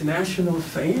international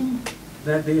fame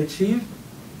that they achieved,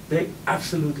 they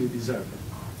absolutely deserve it.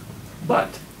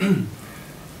 But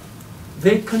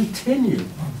they continue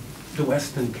the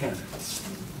Western canon.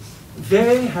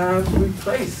 They have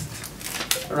replaced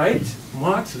right?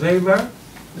 Marx, Weber,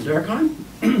 Durkheim,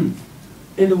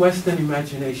 in the Western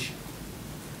imagination.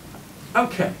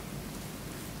 Okay,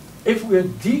 if we're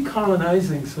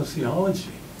decolonizing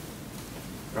sociology,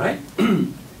 right,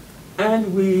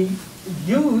 and we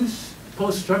use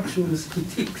post-structuralist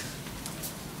critiques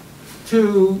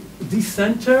to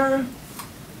decenter,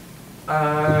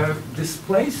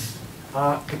 displace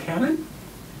the canon,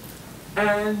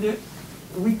 and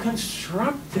we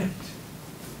construct it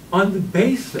on the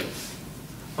basis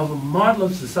of a model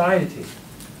of society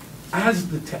as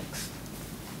the text.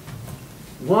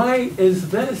 Why is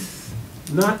this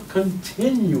not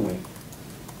continuing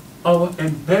our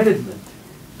embeddedment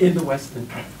in the Western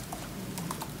canon?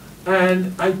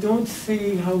 And I don't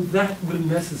see how that will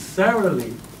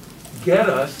necessarily get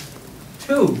us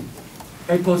to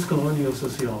a post-colonial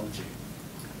sociology.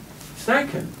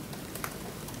 Second,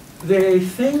 the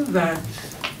thing that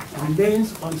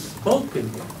remains unspoken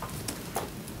here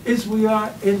is we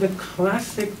are in the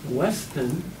classic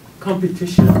Western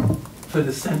competition for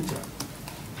the center.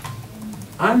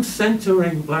 I'm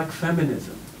centering black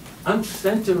feminism. I'm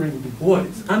centering Du Bois.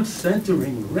 I'm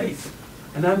centering race.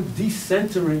 And I'm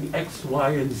decentering X, Y,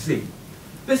 and Z.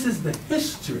 This is the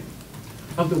history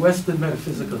of the Western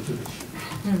metaphysical tradition.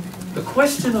 The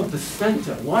question of the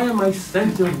center, why am I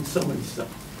centering so and so?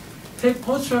 Take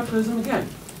post-structuralism again.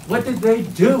 What did they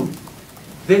do?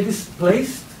 They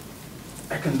displaced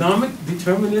economic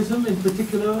determinism, in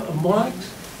particular of Marx,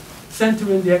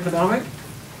 centering the economic,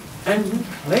 and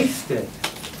replaced it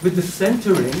with the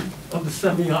centering of the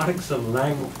semiotics of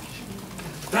language.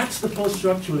 That's the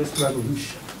post-structuralist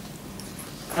revolution.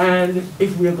 And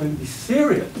if we are going to be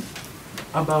serious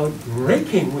about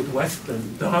breaking with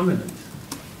Western dominance,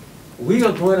 we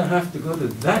are going to have to go to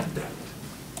that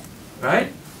depth,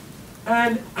 right?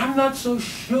 And I'm not so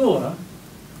sure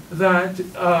that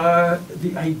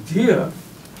the idea,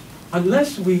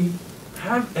 unless we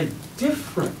have a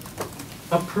different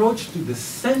approach to the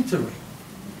centering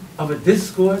of a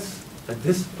discourse, a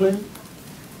discipline,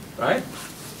 right?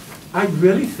 I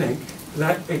really think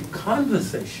that a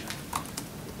conversation,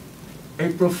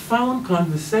 a profound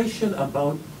conversation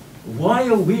about why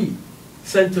are we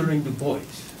centering Du Bois?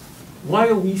 Why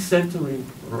are we centering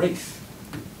race?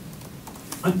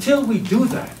 Until we do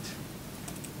that,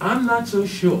 I'm not so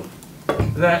sure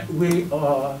that we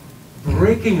are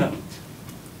breaking out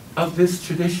of this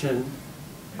tradition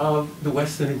of the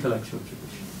Western intellectual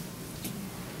tradition.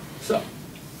 So,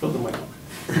 those are my comments.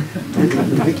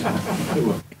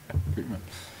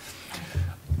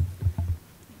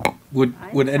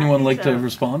 Would anyone like to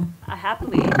respond?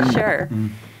 Happily, sure.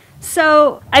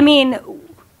 So, I mean,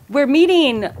 we're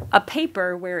meeting a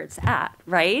paper where it's at,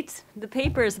 right? The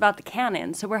paper is about the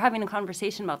canon, so we're having a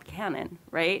conversation about the canon,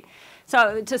 right?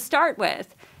 So to start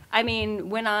with, I mean,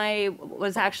 when I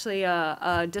was actually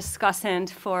a discussant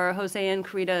for Jose and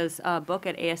Carita's book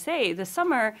at ASA this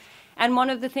summer, and one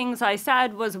of the things I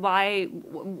said was, why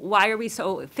are we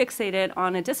so fixated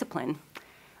on a discipline?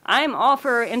 I'm all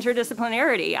for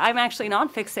interdisciplinarity. I'm actually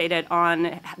not fixated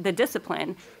on the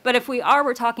discipline. But if we are,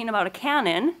 we're talking about a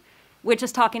canon, which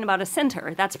is talking about a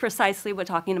center. That's precisely what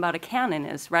talking about a canon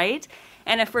is, right?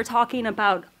 And if we're talking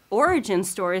about origin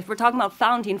stories, if we're talking about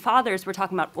founding fathers, we're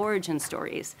talking about origin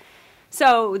stories.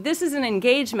 So this is an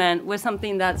engagement with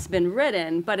something that's been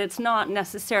written, but it's not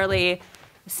necessarily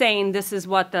saying this is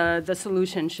what the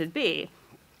solution should be.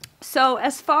 So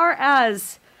as far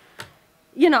as,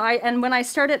 you know, and when I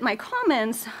started my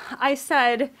comments, I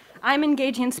said, I'm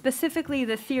engaging specifically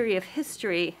the theory of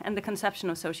history and the conception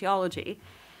of sociology.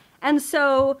 And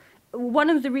so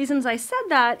one of the reasons I said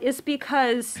that is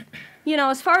because, you know,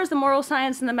 as far as the moral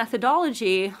science and the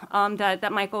methodology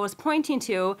that Michael was pointing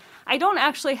to, I don't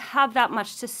actually have that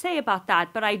much to say about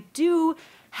that, but I do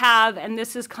have, and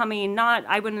this is coming not,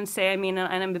 I wouldn't say, I mean,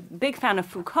 and I'm a big fan of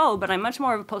Foucault, but I'm much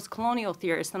more of a post-colonial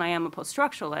theorist than I am a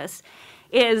post-structuralist,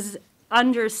 is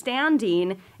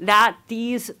understanding that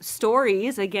these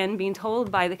stories, again, being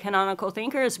told by the canonical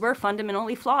thinkers, were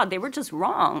fundamentally flawed. They were just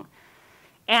wrong.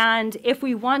 And if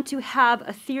we want to have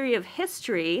a theory of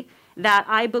history that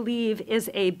I believe is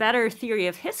a better theory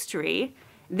of history,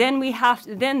 then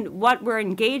what we're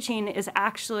engaging is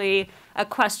actually a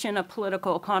question of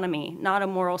political economy, not a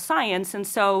moral science. And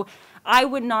so I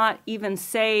would not even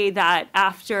say that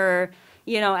after,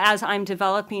 you know, as I'm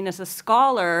developing as a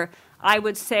scholar, I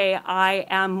would say I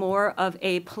am more of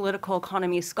a political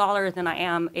economy scholar than I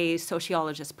am a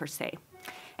sociologist per se.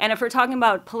 And if we're talking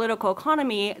about political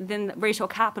economy, then racial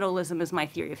capitalism is my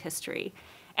theory of history.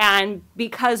 And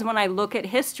because when I look at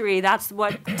history, that's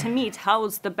what, to me,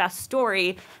 tells the best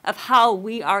story of how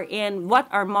we are in, what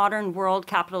our modern world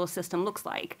capitalist system looks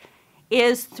like.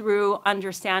 is through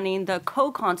understanding the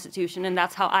co-constitution, and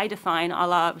that's how I define, a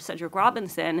la Cedric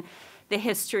Robinson, the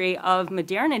history of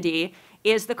modernity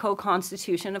is the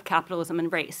co-constitution of capitalism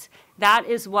and race. That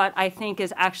is what I think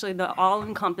is actually the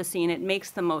all-encompassing, it makes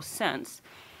the most sense.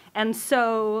 And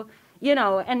so, you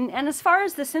know, and as far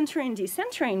as the centering,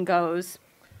 decentering goes,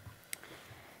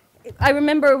 I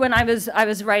remember when I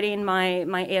was writing my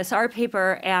ASR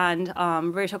paper and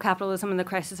racial capitalism and the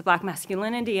crisis of black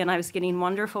masculinity, and I was getting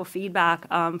wonderful feedback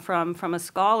from a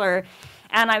scholar,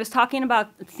 and I was talking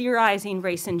about theorizing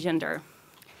race and gender.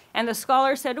 And the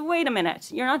scholar said, wait a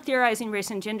minute, you're not theorizing race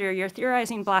and gender, you're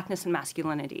theorizing blackness and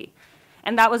masculinity.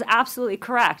 And that was absolutely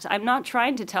correct. I'm not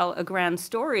trying to tell a grand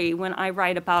story when I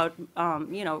write about,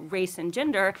 you know, race and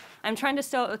gender. I'm trying to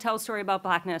still tell a story about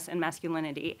blackness and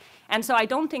masculinity. And so I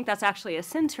don't think that's actually a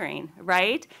centering,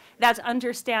 right? That's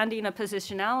understanding a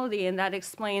positionality, and that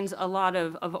explains a lot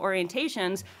of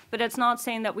orientations, but it's not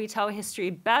saying that we tell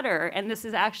history better. And this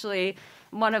is actually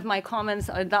one of my comments,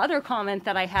 the other comment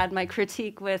that I had, my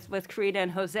critique with Freeden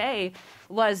and Jose,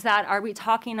 was that are we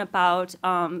talking about,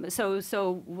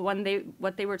 so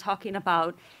what they were talking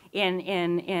about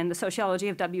in the sociology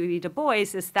of W.E. Du Bois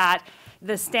is that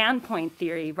the standpoint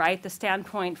theory, right, the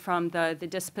standpoint from the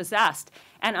dispossessed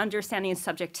and understanding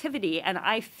subjectivity. And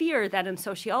I fear that in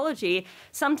sociology,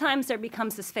 sometimes there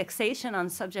becomes this fixation on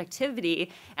subjectivity,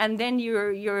 and then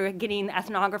you're getting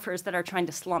ethnographers that are trying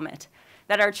to slum it,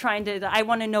 that are trying to, I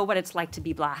want to know what it's like to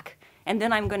be black, and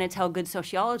then I'm going to tell good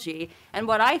sociology. And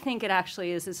what I think it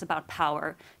actually is about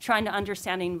power, trying to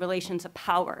understanding relations of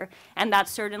power. And that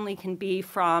certainly can be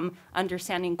from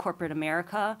understanding corporate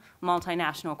America,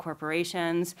 multinational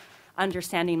corporations,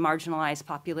 understanding marginalized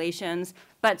populations.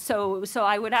 But so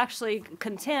I would actually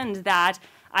contend that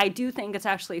I do think it's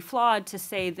actually flawed to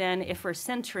say then, if we're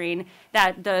centering,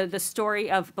 that the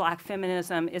story of black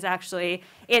feminism is actually,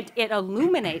 it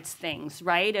illuminates things,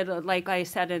 right? It, like I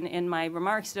said in my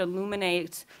remarks, it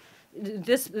illuminates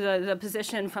the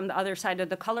position from the other side of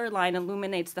the color line,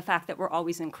 illuminates the fact that we're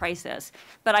always in crisis.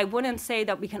 But I wouldn't say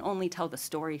that we can only tell the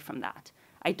story from that.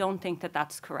 I don't think that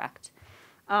that's correct.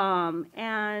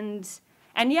 And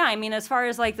yeah, I mean, as far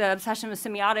as like the obsession with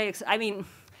semiotics, I mean,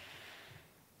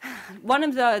 one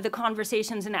of the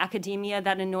conversations in academia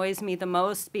that annoys me the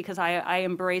most, because I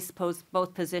embrace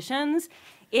both positions,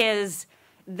 is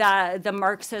the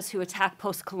Marxists who attack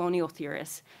post-colonial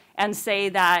theorists and say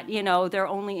that, you know, they're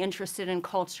only interested in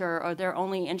culture, or they're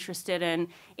only interested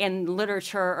in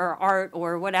literature or art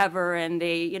or whatever, and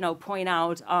they, you know, point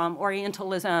out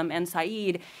Orientalism and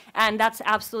Said, and that's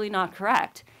absolutely not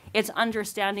correct. It's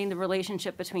understanding the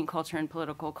relationship between culture and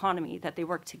political economy, that they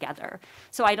work together.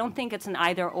 So I don't think it's an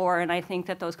either or, and I think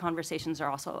that those conversations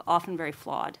are also often very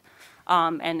flawed.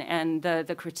 And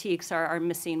the critiques are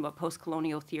missing what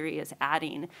post-colonial theory is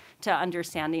adding to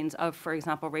understandings of, for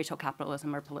example, racial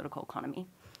capitalism or political economy.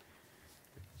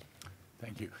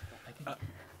 Thank you.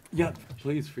 Yeah,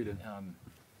 please, Freeden.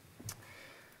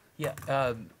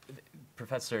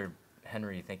 Professor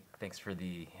Henry, thanks for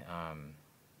the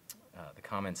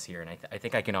comments here, and I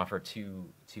think I can offer two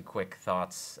quick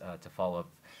thoughts to follow up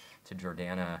to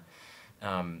Jordanna.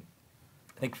 I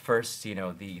think first, you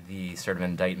know, the sort of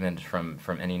indictment from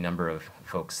any number of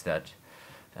folks that,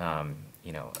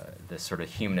 you know, the sort of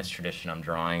humanist tradition I'm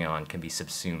drawing on can be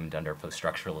subsumed under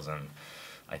post-structuralism,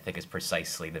 I think is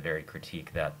precisely the very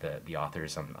critique that the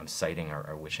authors I'm citing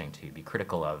are wishing to be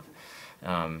critical of.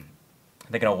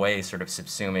 I think in a way, sort of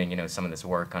subsuming, you know, some of this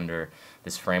work under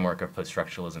this framework of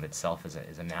post-structuralism itself is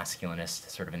a masculinist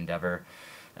sort of endeavor.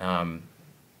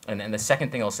 And the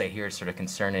second thing I'll say here is sort of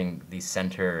concerning the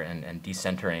center and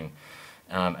decentering.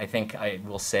 I think I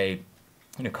will say,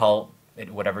 you know, call it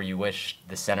whatever you wish,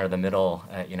 the center, the middle.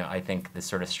 You know, I think this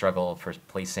sort of struggle for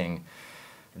placing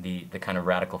the kind of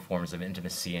radical forms of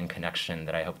intimacy and connection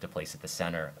that I hope to place at the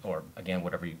center, or again,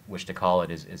 whatever you wish to call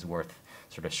it, is worth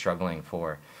sort of struggling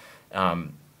for.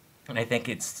 And I think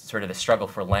it's sort of the struggle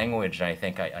for language. And I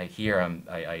think I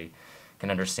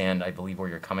can understand, I believe, where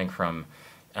you're coming from.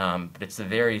 But it's a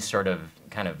very sort of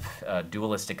kind of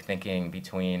dualistic thinking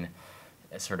between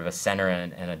sort of a center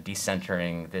and a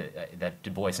decentering that Du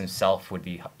Bois himself would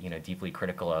be, you know, deeply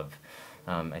critical of.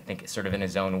 I think sort of in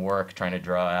his own work, trying to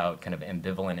draw out kind of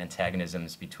ambivalent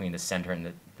antagonisms between the center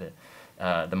and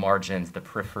the margins, the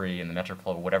periphery, and the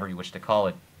metropole, whatever you wish to call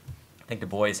it. I think Du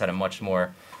Bois had a much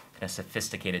more kind of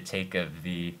sophisticated take of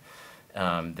the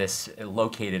this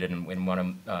located in what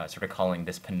I'm sort of calling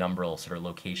this penumbral sort of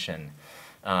location.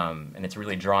 And it's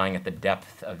really drawing at the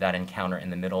depth of that encounter in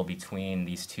the middle between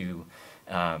these two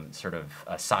sort of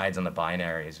sides on the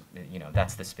binaries. You know,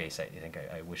 that's the space I think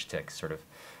I wish to sort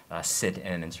of sit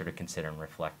in and sort of consider and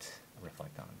reflect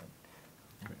reflect on.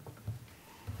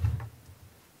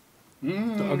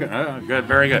 Okay, good,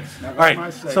 very good. All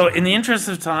right, so in the interest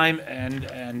of time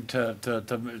and to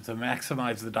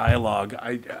maximize the dialogue,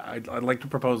 I'd like to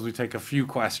propose we take a few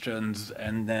questions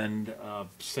and then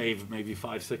save maybe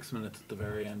 5-6 minutes at the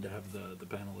very end to have the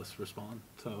panelists respond.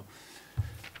 So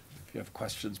if you have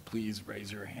questions, please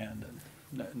raise your hand. And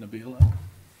Nabila?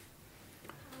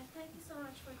 Thank you so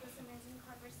much for this amazing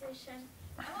conversation.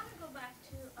 I want to go back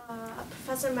to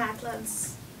Professor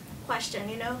Matlon's question,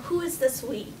 who is this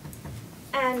we?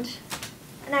 And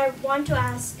I want to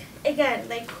ask, again,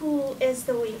 like, who is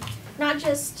the we? Not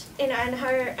just, and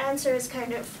her answer is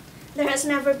kind of, there has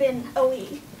never been a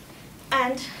we.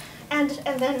 And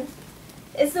then,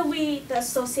 is the we the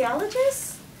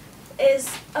sociologist? Is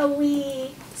a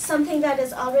we something that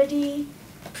is already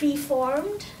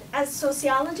preformed as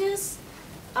sociologists?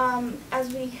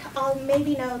 As we all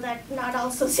maybe know that not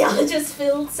all sociologists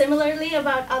feel similarly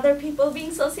about other people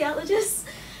being sociologists.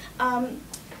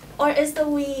 Or is the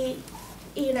we,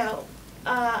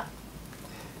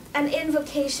 an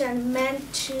invocation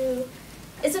meant to,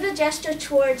 is it a gesture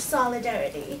towards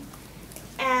solidarity?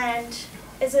 And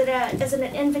is it an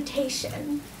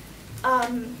invitation?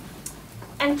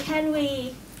 And can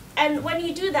we, and when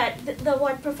you do that,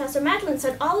 what Professor Matlon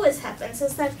said always happens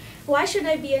is that, why should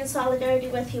I be in solidarity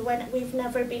with you when we've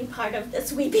never been part of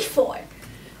this we before?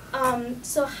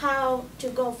 So how to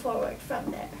go forward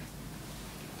from there?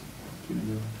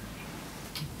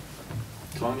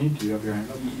 Tommy, do you have your hand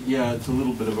up? Yeah, it's a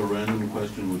little bit of a random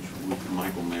question, which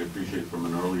Michael may appreciate from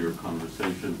an earlier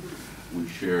conversation. We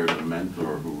shared a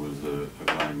mentor who was a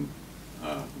guy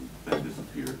that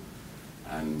disappeared,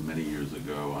 and many years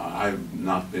ago. I've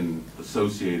not been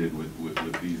associated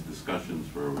with these discussions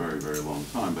for a very, very long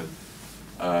time, but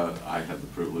I had the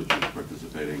privilege of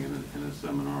participating in a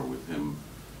seminar with him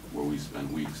where we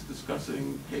spent weeks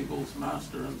discussing Hegel's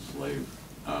master and slave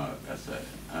essay.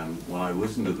 And when I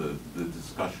listened to the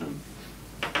discussion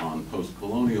on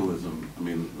post-colonialism, I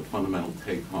mean, the fundamental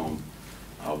take-home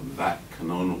of that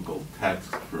canonical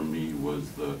text for me was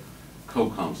the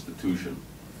co-constitution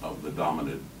of the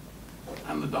dominant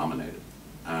and the dominated.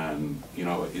 And,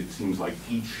 it seems like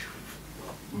each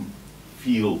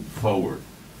field forward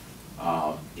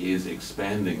is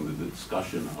expanding the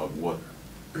discussion of what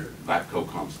that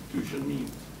co-constitution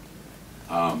means.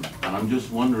 And I'm just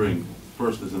wondering,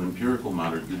 first, as an empirical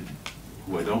matter,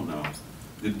 who I don't know,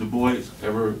 did Du Bois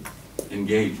ever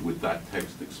engage with that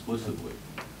text explicitly?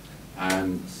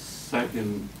 And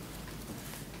second,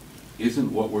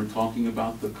 isn't what we're talking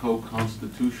about the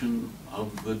co-constitution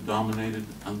of the dominated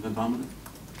and the dominant?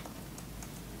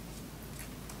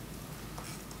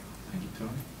 Thank you,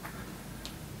 Tony.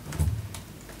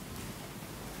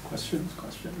 Questions?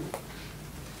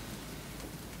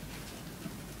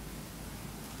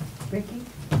 Ricky?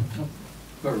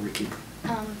 Or Ricky.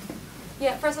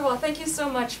 Yeah, first of all, thank you so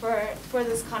much for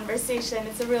this conversation.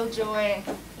 It's a real joy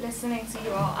listening to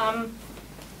you all.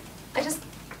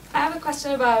 I have a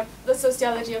question about the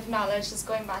sociology of knowledge, just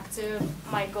going back to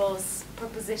Michael's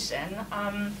proposition.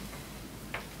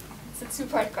 It's a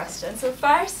two-part question. So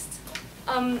first,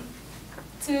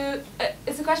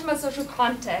 it's a question about social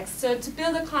context. So to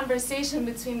build a conversation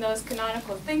between those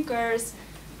canonical thinkers,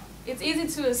 it's easy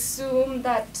to assume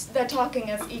that they're talking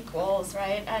as equals,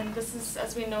 right? And this is,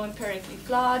 as we know, empirically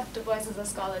flawed. Du Bois is a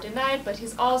scholar denied, but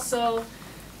he's also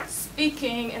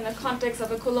speaking in the context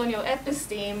of a colonial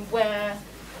episteme where,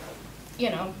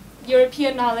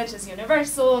 European knowledge is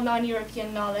universal,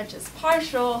 non-European knowledge is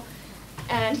partial,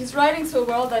 and he's writing to a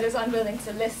world that is unwilling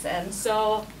to listen.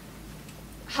 So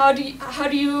how do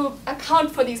you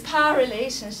account for these power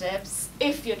relationships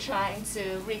if you're trying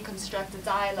to reconstruct a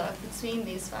dialogue between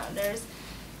these founders?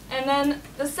 And then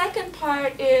the second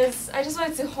part is, I just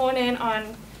wanted to hone in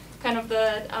on kind of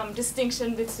the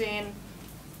distinction between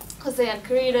Jose and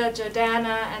Carita,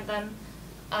 Jordanna,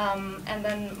 and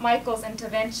then Michael's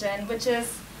intervention, which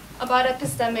is about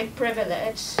epistemic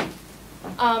privilege.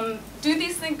 Do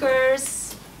these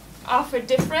thinkers offer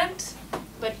different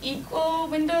but equal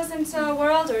windows into our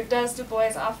world, or does Du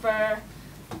Bois offer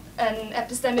an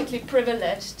epistemically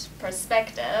privileged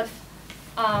perspective?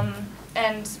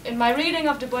 And in my reading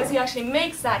of Du Bois, he actually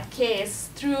makes that case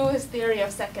through his theory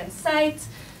of second sight,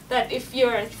 that if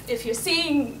you're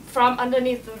seeing from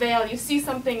underneath the veil, you see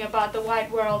something about the white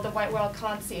world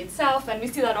can't see itself, and we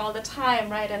see that all the time,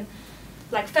 right? And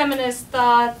like feminist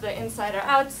thought, the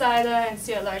insider-outsider, and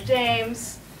C.L.R.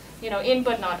 James, in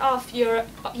but not off Europe,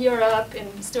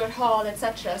 in Stuart Hall,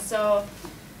 etc. So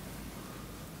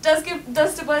does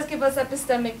Du Bois give us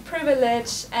epistemic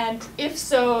privilege, and if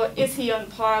so, is he on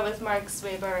par with Marx,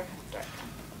 Weber, Durkheim?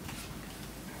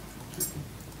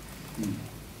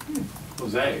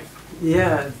 Jose.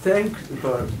 Yeah, thanks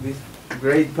for this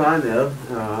great panel.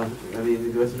 I mean,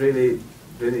 it was really,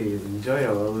 really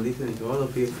enjoyable listening to all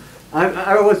of you.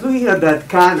 I was looking at that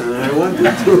canon, and I wanted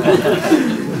to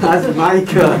ask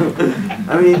Michael.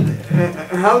 I mean,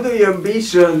 how do you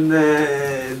envision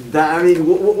that? I mean,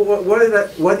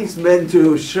 what is meant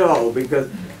to show? Because,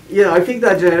 you know, I think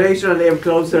that generationally I'm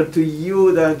closer to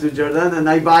you than to Jordanna, and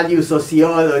I value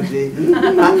sociology.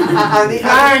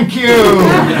 Thank you!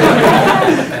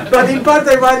 But in part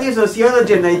I value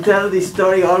sociology, and I tell this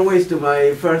story always to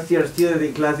my first-year student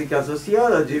in classical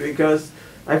sociology, because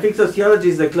I think sociology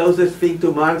is the closest thing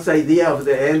to Marx's idea of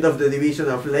the end of the division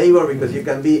of labor, because you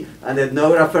can be an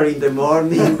ethnographer in the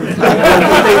morning, and the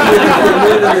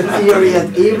theory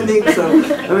at evening. So,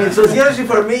 I mean, sociology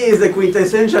for me is the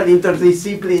quintessential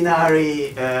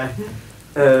interdisciplinary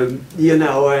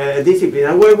discipline.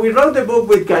 And when we wrote the book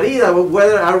with Carida,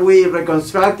 whether are we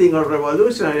reconstructing or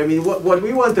revolutionary, I mean, what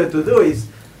we wanted to do is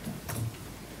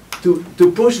to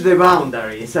push the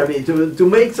boundaries, I mean, to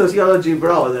make sociology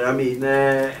broader, I mean,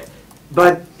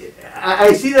 but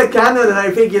I see the canon and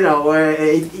I think, you know,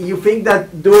 you think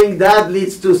that doing that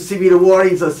leads to civil war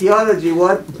in sociology,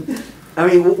 what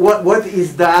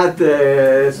is that,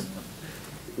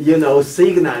 you know,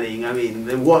 signaling? I mean,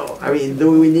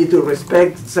 do we need to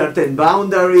respect certain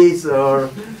boundaries, or,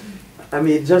 I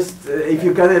mean, just if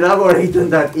you can elaborate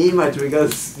on that image,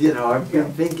 because, you know,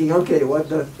 I'm thinking, okay, what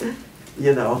does,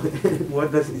 you know,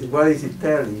 what is it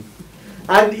telling?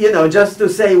 And, you know, just to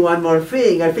say one more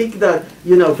thing, I think that,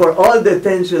 you know, for all the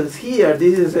tensions here,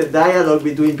 this is a dialogue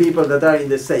between people that are in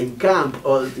the same camp,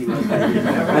 ultimately.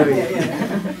 I mean,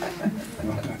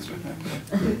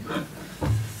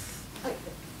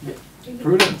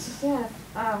 Prudence. Yeah.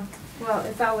 Well,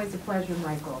 it's always a pleasure,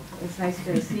 Michael. It's nice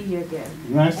to see you again.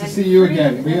 Nice to see you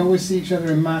again. We always see each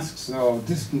other in masks or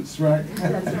distance, right?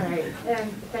 That's right.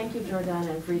 And thank you, Jordanna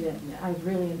and Freeden. I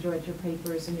really enjoyed your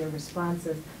papers and your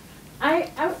responses. I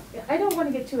don't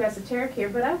want to get too esoteric here,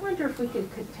 but I wonder if we could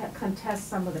contest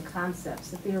some of the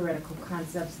concepts, the theoretical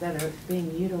concepts that are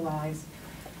being utilized.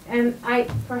 And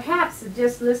perhaps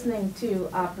just listening to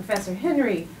Professor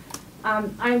Henry,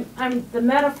 I'm the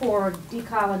metaphor of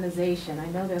decolonization. I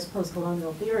know there's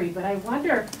post-colonial theory, but I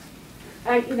wonder,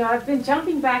 you know, I've been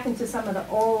jumping back into some of the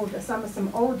some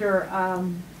older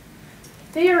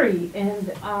theory,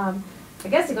 and I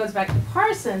guess it goes back to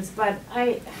Parsons, but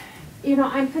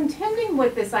I'm contending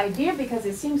with this idea because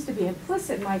it seems to be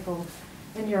implicit, Michael,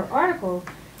 in your article,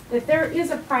 that there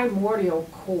is a primordial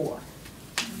core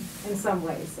in some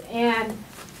ways. And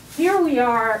here we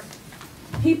are,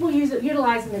 people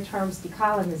utilizing the terms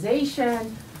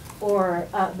decolonization or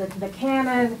the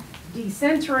canon,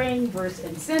 decentering versus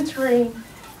incentering.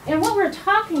 And what we're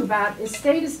talking about is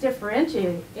status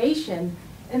differentiation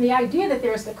and the idea that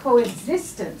there's the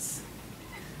coexistence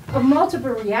of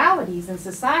multiple realities in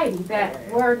society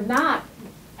that were not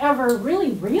ever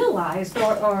really realized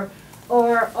or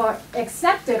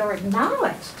accepted or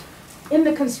acknowledged in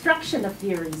the construction of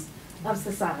theories of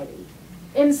society.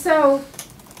 And so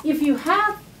if you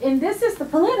have, and this is the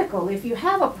political, if you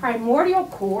have a primordial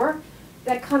core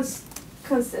that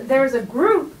there's a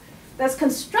group that's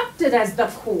constructed as the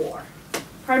core,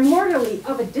 primordially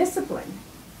of a discipline,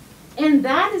 and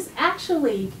that is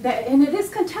actually, and it is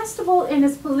contestable and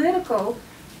it's political,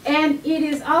 and it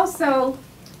is also,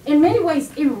 in many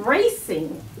ways,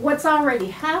 erasing what's already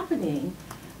happening.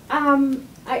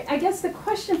 I guess the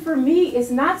question for me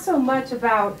is not so much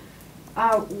about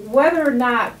whether or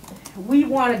not we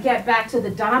want to get back to the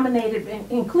dominated,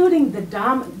 including the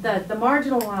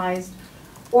marginalized,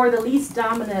 or the least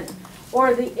dominant,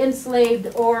 or the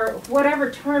enslaved, or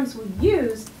whatever terms we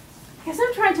use. Because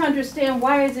I'm trying to understand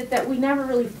why is it that we never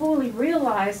really fully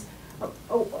realize,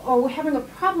 or we're having a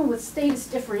problem with status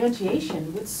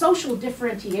differentiation, with social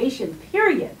differentiation,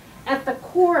 period, at the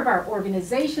core of our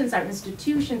organizations, our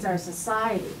institutions, our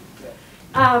society.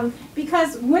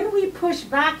 Because when we push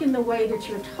back in the way that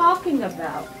you're talking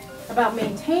about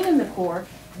maintaining the core,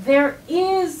 there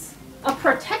is a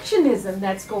protectionism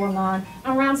that's going on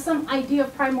around some idea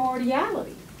of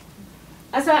primordiality.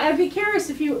 So I'd be curious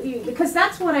if because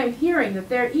that's what I'm hearing, that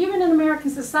there, even in American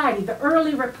society, the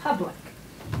early republic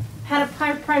had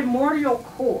a primordial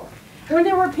core. When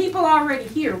there were people already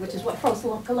here, which is what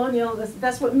post-colonial,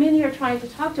 that's what many are trying to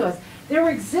talk to us. There were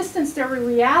existence, there were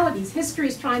realities, history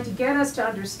is trying to get us to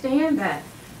understand that,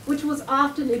 which was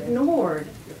often ignored.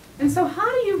 And so how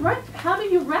do you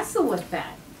wrestle with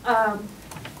that?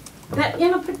 That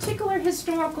in a particular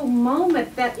historical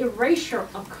moment that erasure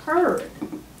occurred.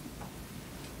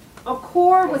 A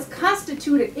core was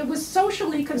constituted, it was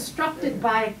socially constructed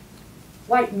by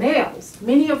white males,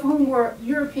 many of whom were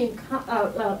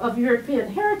of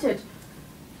European heritage.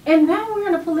 And now we're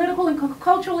in a political and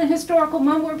cultural and historical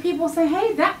moment where people say,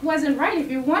 hey, that wasn't right.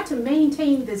 If you want to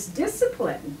maintain this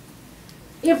discipline,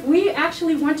 if we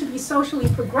actually want to be socially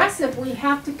progressive, we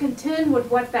have to contend with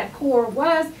what that core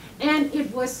was, and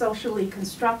it was socially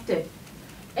constructed.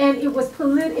 And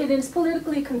it is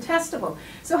politically contestable.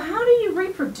 So how do you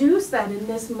reproduce that in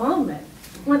this moment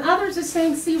when others are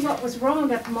saying, see what was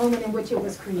wrong at the moment in which it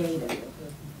was created?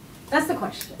 That's the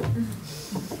question.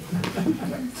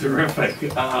 Terrific.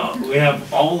 We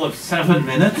have all of 7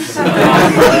 minutes for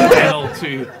the panel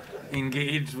to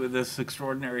engage with this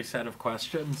extraordinary set of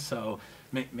questions. So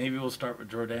maybe we'll start with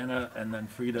Jordanna, and then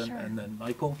Freeden, Sure. and then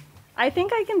Michael. I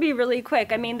think I can be really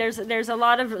quick. I mean, there's a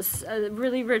lot of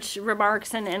really rich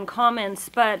remarks and comments,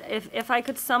 but if I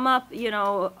could sum up, you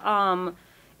know,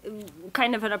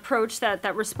 kind of an approach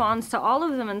that responds to all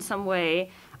of them in some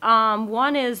way.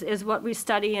 One is what we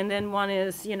study, and then one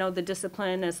is, you know, the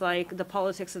discipline is like the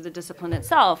politics of the discipline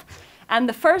itself. And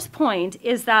the first point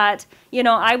is that, you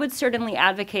know, I would certainly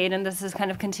advocate, and this is kind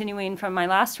of continuing from my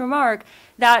last remark,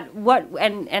 that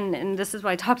and this is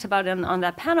what I talked about on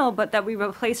that panel, but that we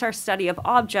replace our study of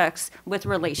objects with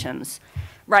relations.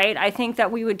 Right? I think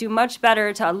that we would do much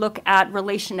better to look at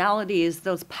relationalities,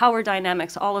 those power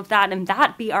dynamics, all of that, and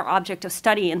that be our object of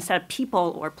study instead of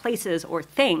people or places or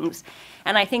things.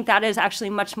 And I think that is actually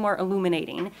much more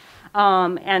illuminating.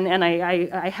 And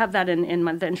I have that in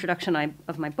the introduction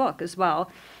of my book as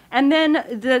well. And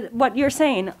then what you're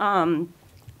saying,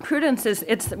 prudence is,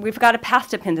 we've got a path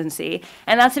dependency,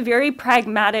 and that's a very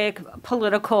pragmatic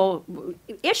political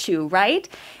issue, right?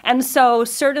 And so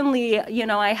certainly, you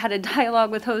know, I had a dialogue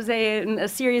with Jose and a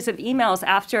series of emails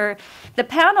after the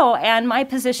panel, and my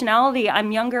positionality,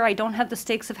 I'm younger, I don't have the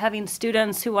stakes of having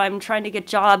students who I'm trying to get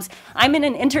jobs. I'm in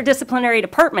an interdisciplinary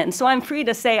department, so I'm free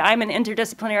to say I'm an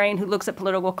interdisciplinarian who looks at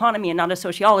political economy and not a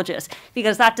sociologist,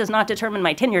 because that does not determine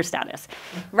my tenure status,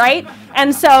 right?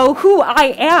 And so who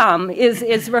I am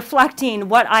is reflecting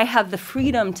what I have the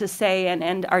freedom to say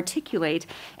and articulate,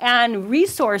 and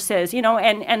resources, you know,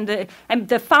 and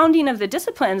the founding of the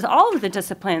disciplines, all of the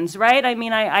disciplines, right? I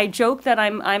mean, I joke that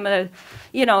I'm a,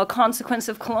 you know, a consequence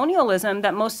of colonialism,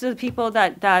 that most of the people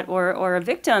or a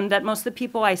victim, that most of the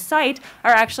people I cite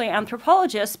are actually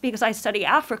anthropologists, because I study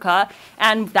Africa,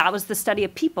 and that was the study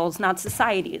of peoples, not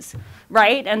societies,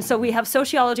 right? And so we have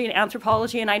sociology and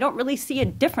anthropology, and I don't really see a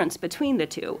difference between the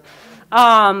two.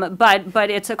 But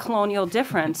it's a colonial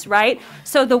difference, right?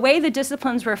 So the way the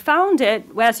disciplines were founded,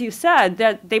 as you said,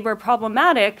 that they were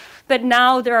problematic, but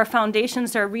now there are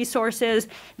foundations, there are resources,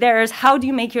 there's how do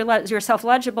you make yourself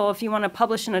legible if you want to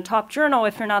publish in a top journal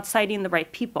if you're not citing the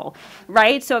right people,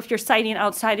 right? So if you're citing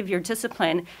outside of your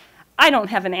discipline, I don't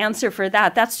have an answer for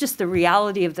that. That's just the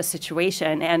reality of the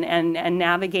situation and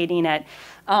navigating it.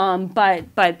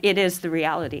 But it is the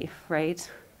reality,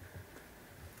 right?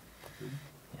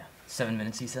 7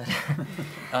 minutes, he said.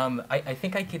 I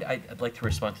think I'd like to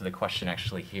respond to the question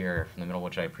actually here from the middle,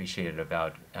 which I appreciated,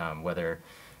 about whether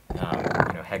you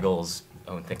know, Hegel's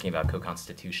own thinking about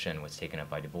co-constitution was taken up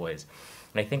by Du Bois.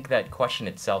 And I think that question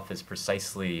itself is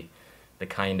precisely the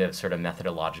kind of sort of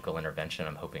methodological intervention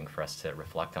I'm hoping for us to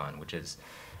reflect on, which is,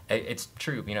 it's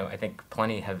true, you know, I think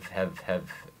plenty have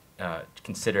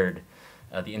considered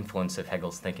the influence of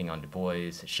Hegel's thinking on Du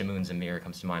Bois. Shamoun Zamir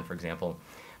comes to mind, for example.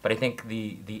 But I think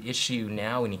the issue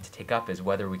now we need to take up is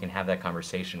whether we can have that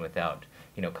conversation without,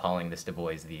 you know, calling this Du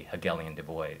Bois the Hegelian Du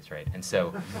Bois, right? And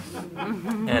so,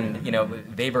 and, you know,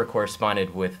 Weber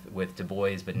corresponded with Du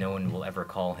Bois, but no one will ever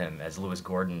call him, as Lewis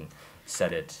Gordon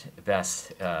said it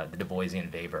best, the Du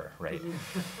Boisian Weber, right?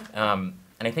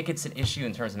 And I think it's an issue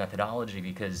in terms of methodology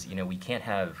because, you know, we can't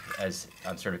have, as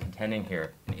I'm sort of contending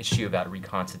here, an issue about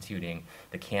reconstituting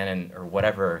the canon or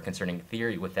whatever concerning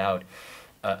theory without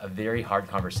a very hard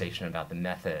conversation about the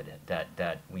method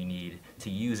that we need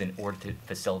to use in order to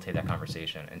facilitate that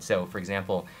conversation. And so, for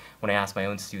example, when I ask my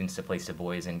own students to place Du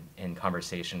Bois in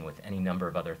conversation with any number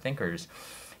of other thinkers,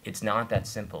 it's not that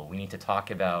simple. We need to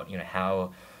talk about, you know,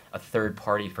 how a third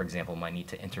party, for example, might need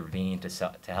to intervene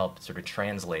to help sort of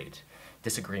translate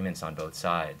disagreements on both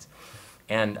sides.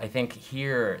 And I think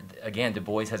here, again, Du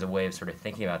Bois has a way of sort of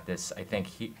thinking about this. I think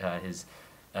his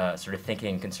sort of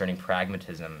thinking concerning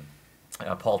pragmatism,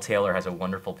 Paul Taylor has a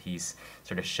wonderful piece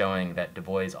sort of showing that Du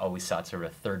Bois always sought sort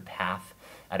of a third path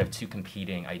out of two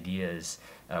competing ideas,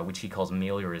 which he calls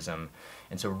meliorism.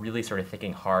 And so really sort of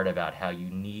thinking hard about how you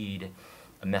need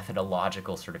a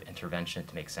methodological sort of intervention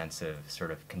to make sense of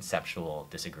sort of conceptual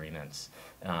disagreements.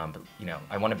 But, you know,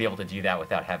 I want to be able to do that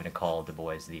without having to call Du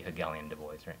Bois the Hegelian Du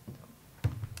Bois, right? So,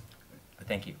 but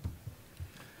thank you.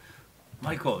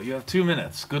 Michael, you have 2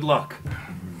 minutes. Good luck.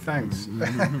 Thanks.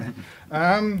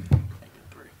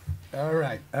 All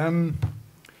right.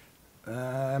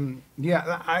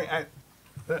 Yeah,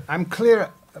 I'm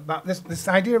clear about this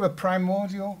idea of a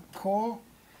primordial core.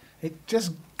 It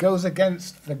just goes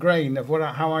against the grain of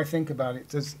how I think about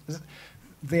it.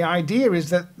 The idea is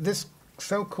that this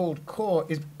so-called core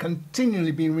is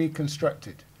continually being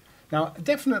reconstructed. Now,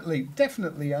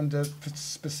 definitely under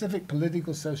specific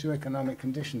political, socio-economic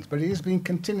conditions, but it is being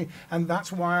continued, and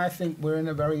that's why I think we're in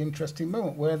a very interesting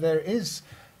moment where there is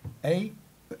a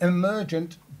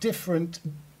emergent, different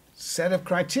set of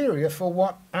criteria for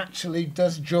what actually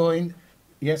does join,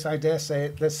 yes, I dare say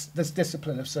it, this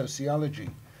discipline of sociology.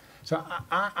 So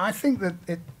I think that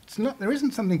there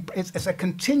isn't something, it's a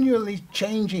continually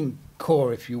changing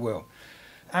core, if you will.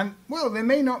 And, well, there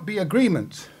may not be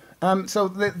agreement. So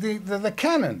the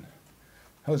canon,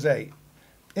 Jose,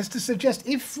 is to suggest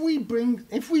if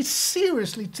we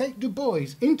seriously take Du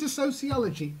Bois into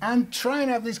sociology and try and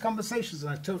have these conversations,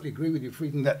 and I totally agree with you,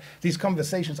 Freeden, that these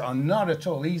conversations are not at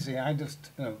all easy. I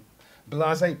just,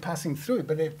 blasé passing through it,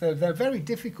 but they're very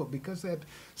difficult because they're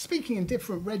speaking in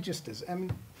different registers.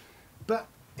 But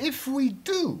if we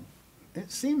do,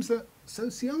 it seems that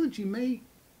sociology may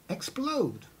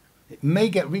explode. It may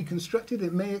get reconstructed,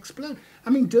 it may explode.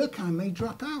 Durkheim may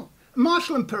drop out.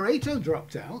 Marshall and Pareto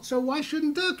dropped out, so why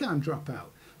shouldn't Durkheim drop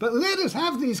out? But let us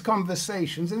have these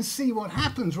conversations and see what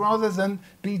happens rather than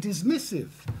be dismissive.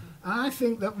 I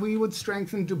think that we would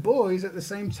strengthen Du Bois at the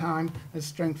same time as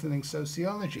strengthening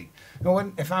sociology.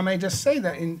 Now, if I may just say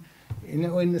that in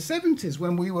the 70s,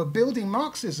 when we were building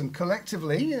Marxism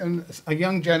collectively, and a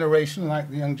young generation, like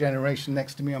the young generation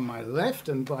next to me on my left,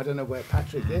 and I don't know where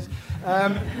Patrick is,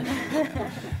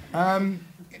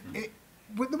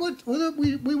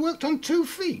 we worked on 2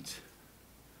 feet.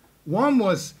 One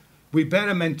was, we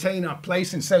better maintain our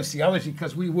place in sociology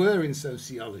because we were in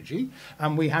sociology,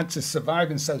 and we had to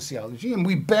survive in sociology, and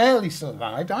we barely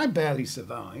survived. I barely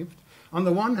survived. On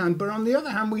the one hand, but on the other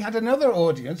hand, we had another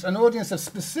audience, an audience of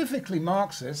specifically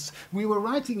Marxists. We were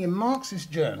writing in Marxist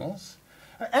journals.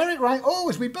 Eric Wright,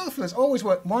 we both of us always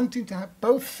were wanting to have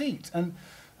both feet. And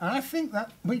I think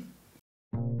that we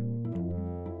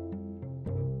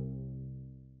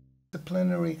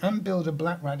disciplinary and build a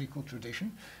black radical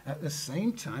tradition at the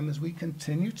same time as we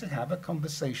continue to have a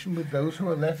conversation with those who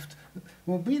are left,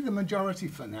 will be the majority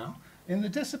for now, in the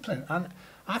discipline. And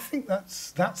I think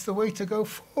that's the way to go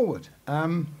forward.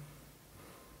 All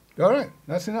right,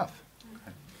 that's enough.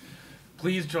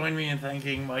 Please join me in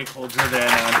thanking Michael, Jordanna,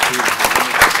 and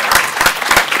Freeden.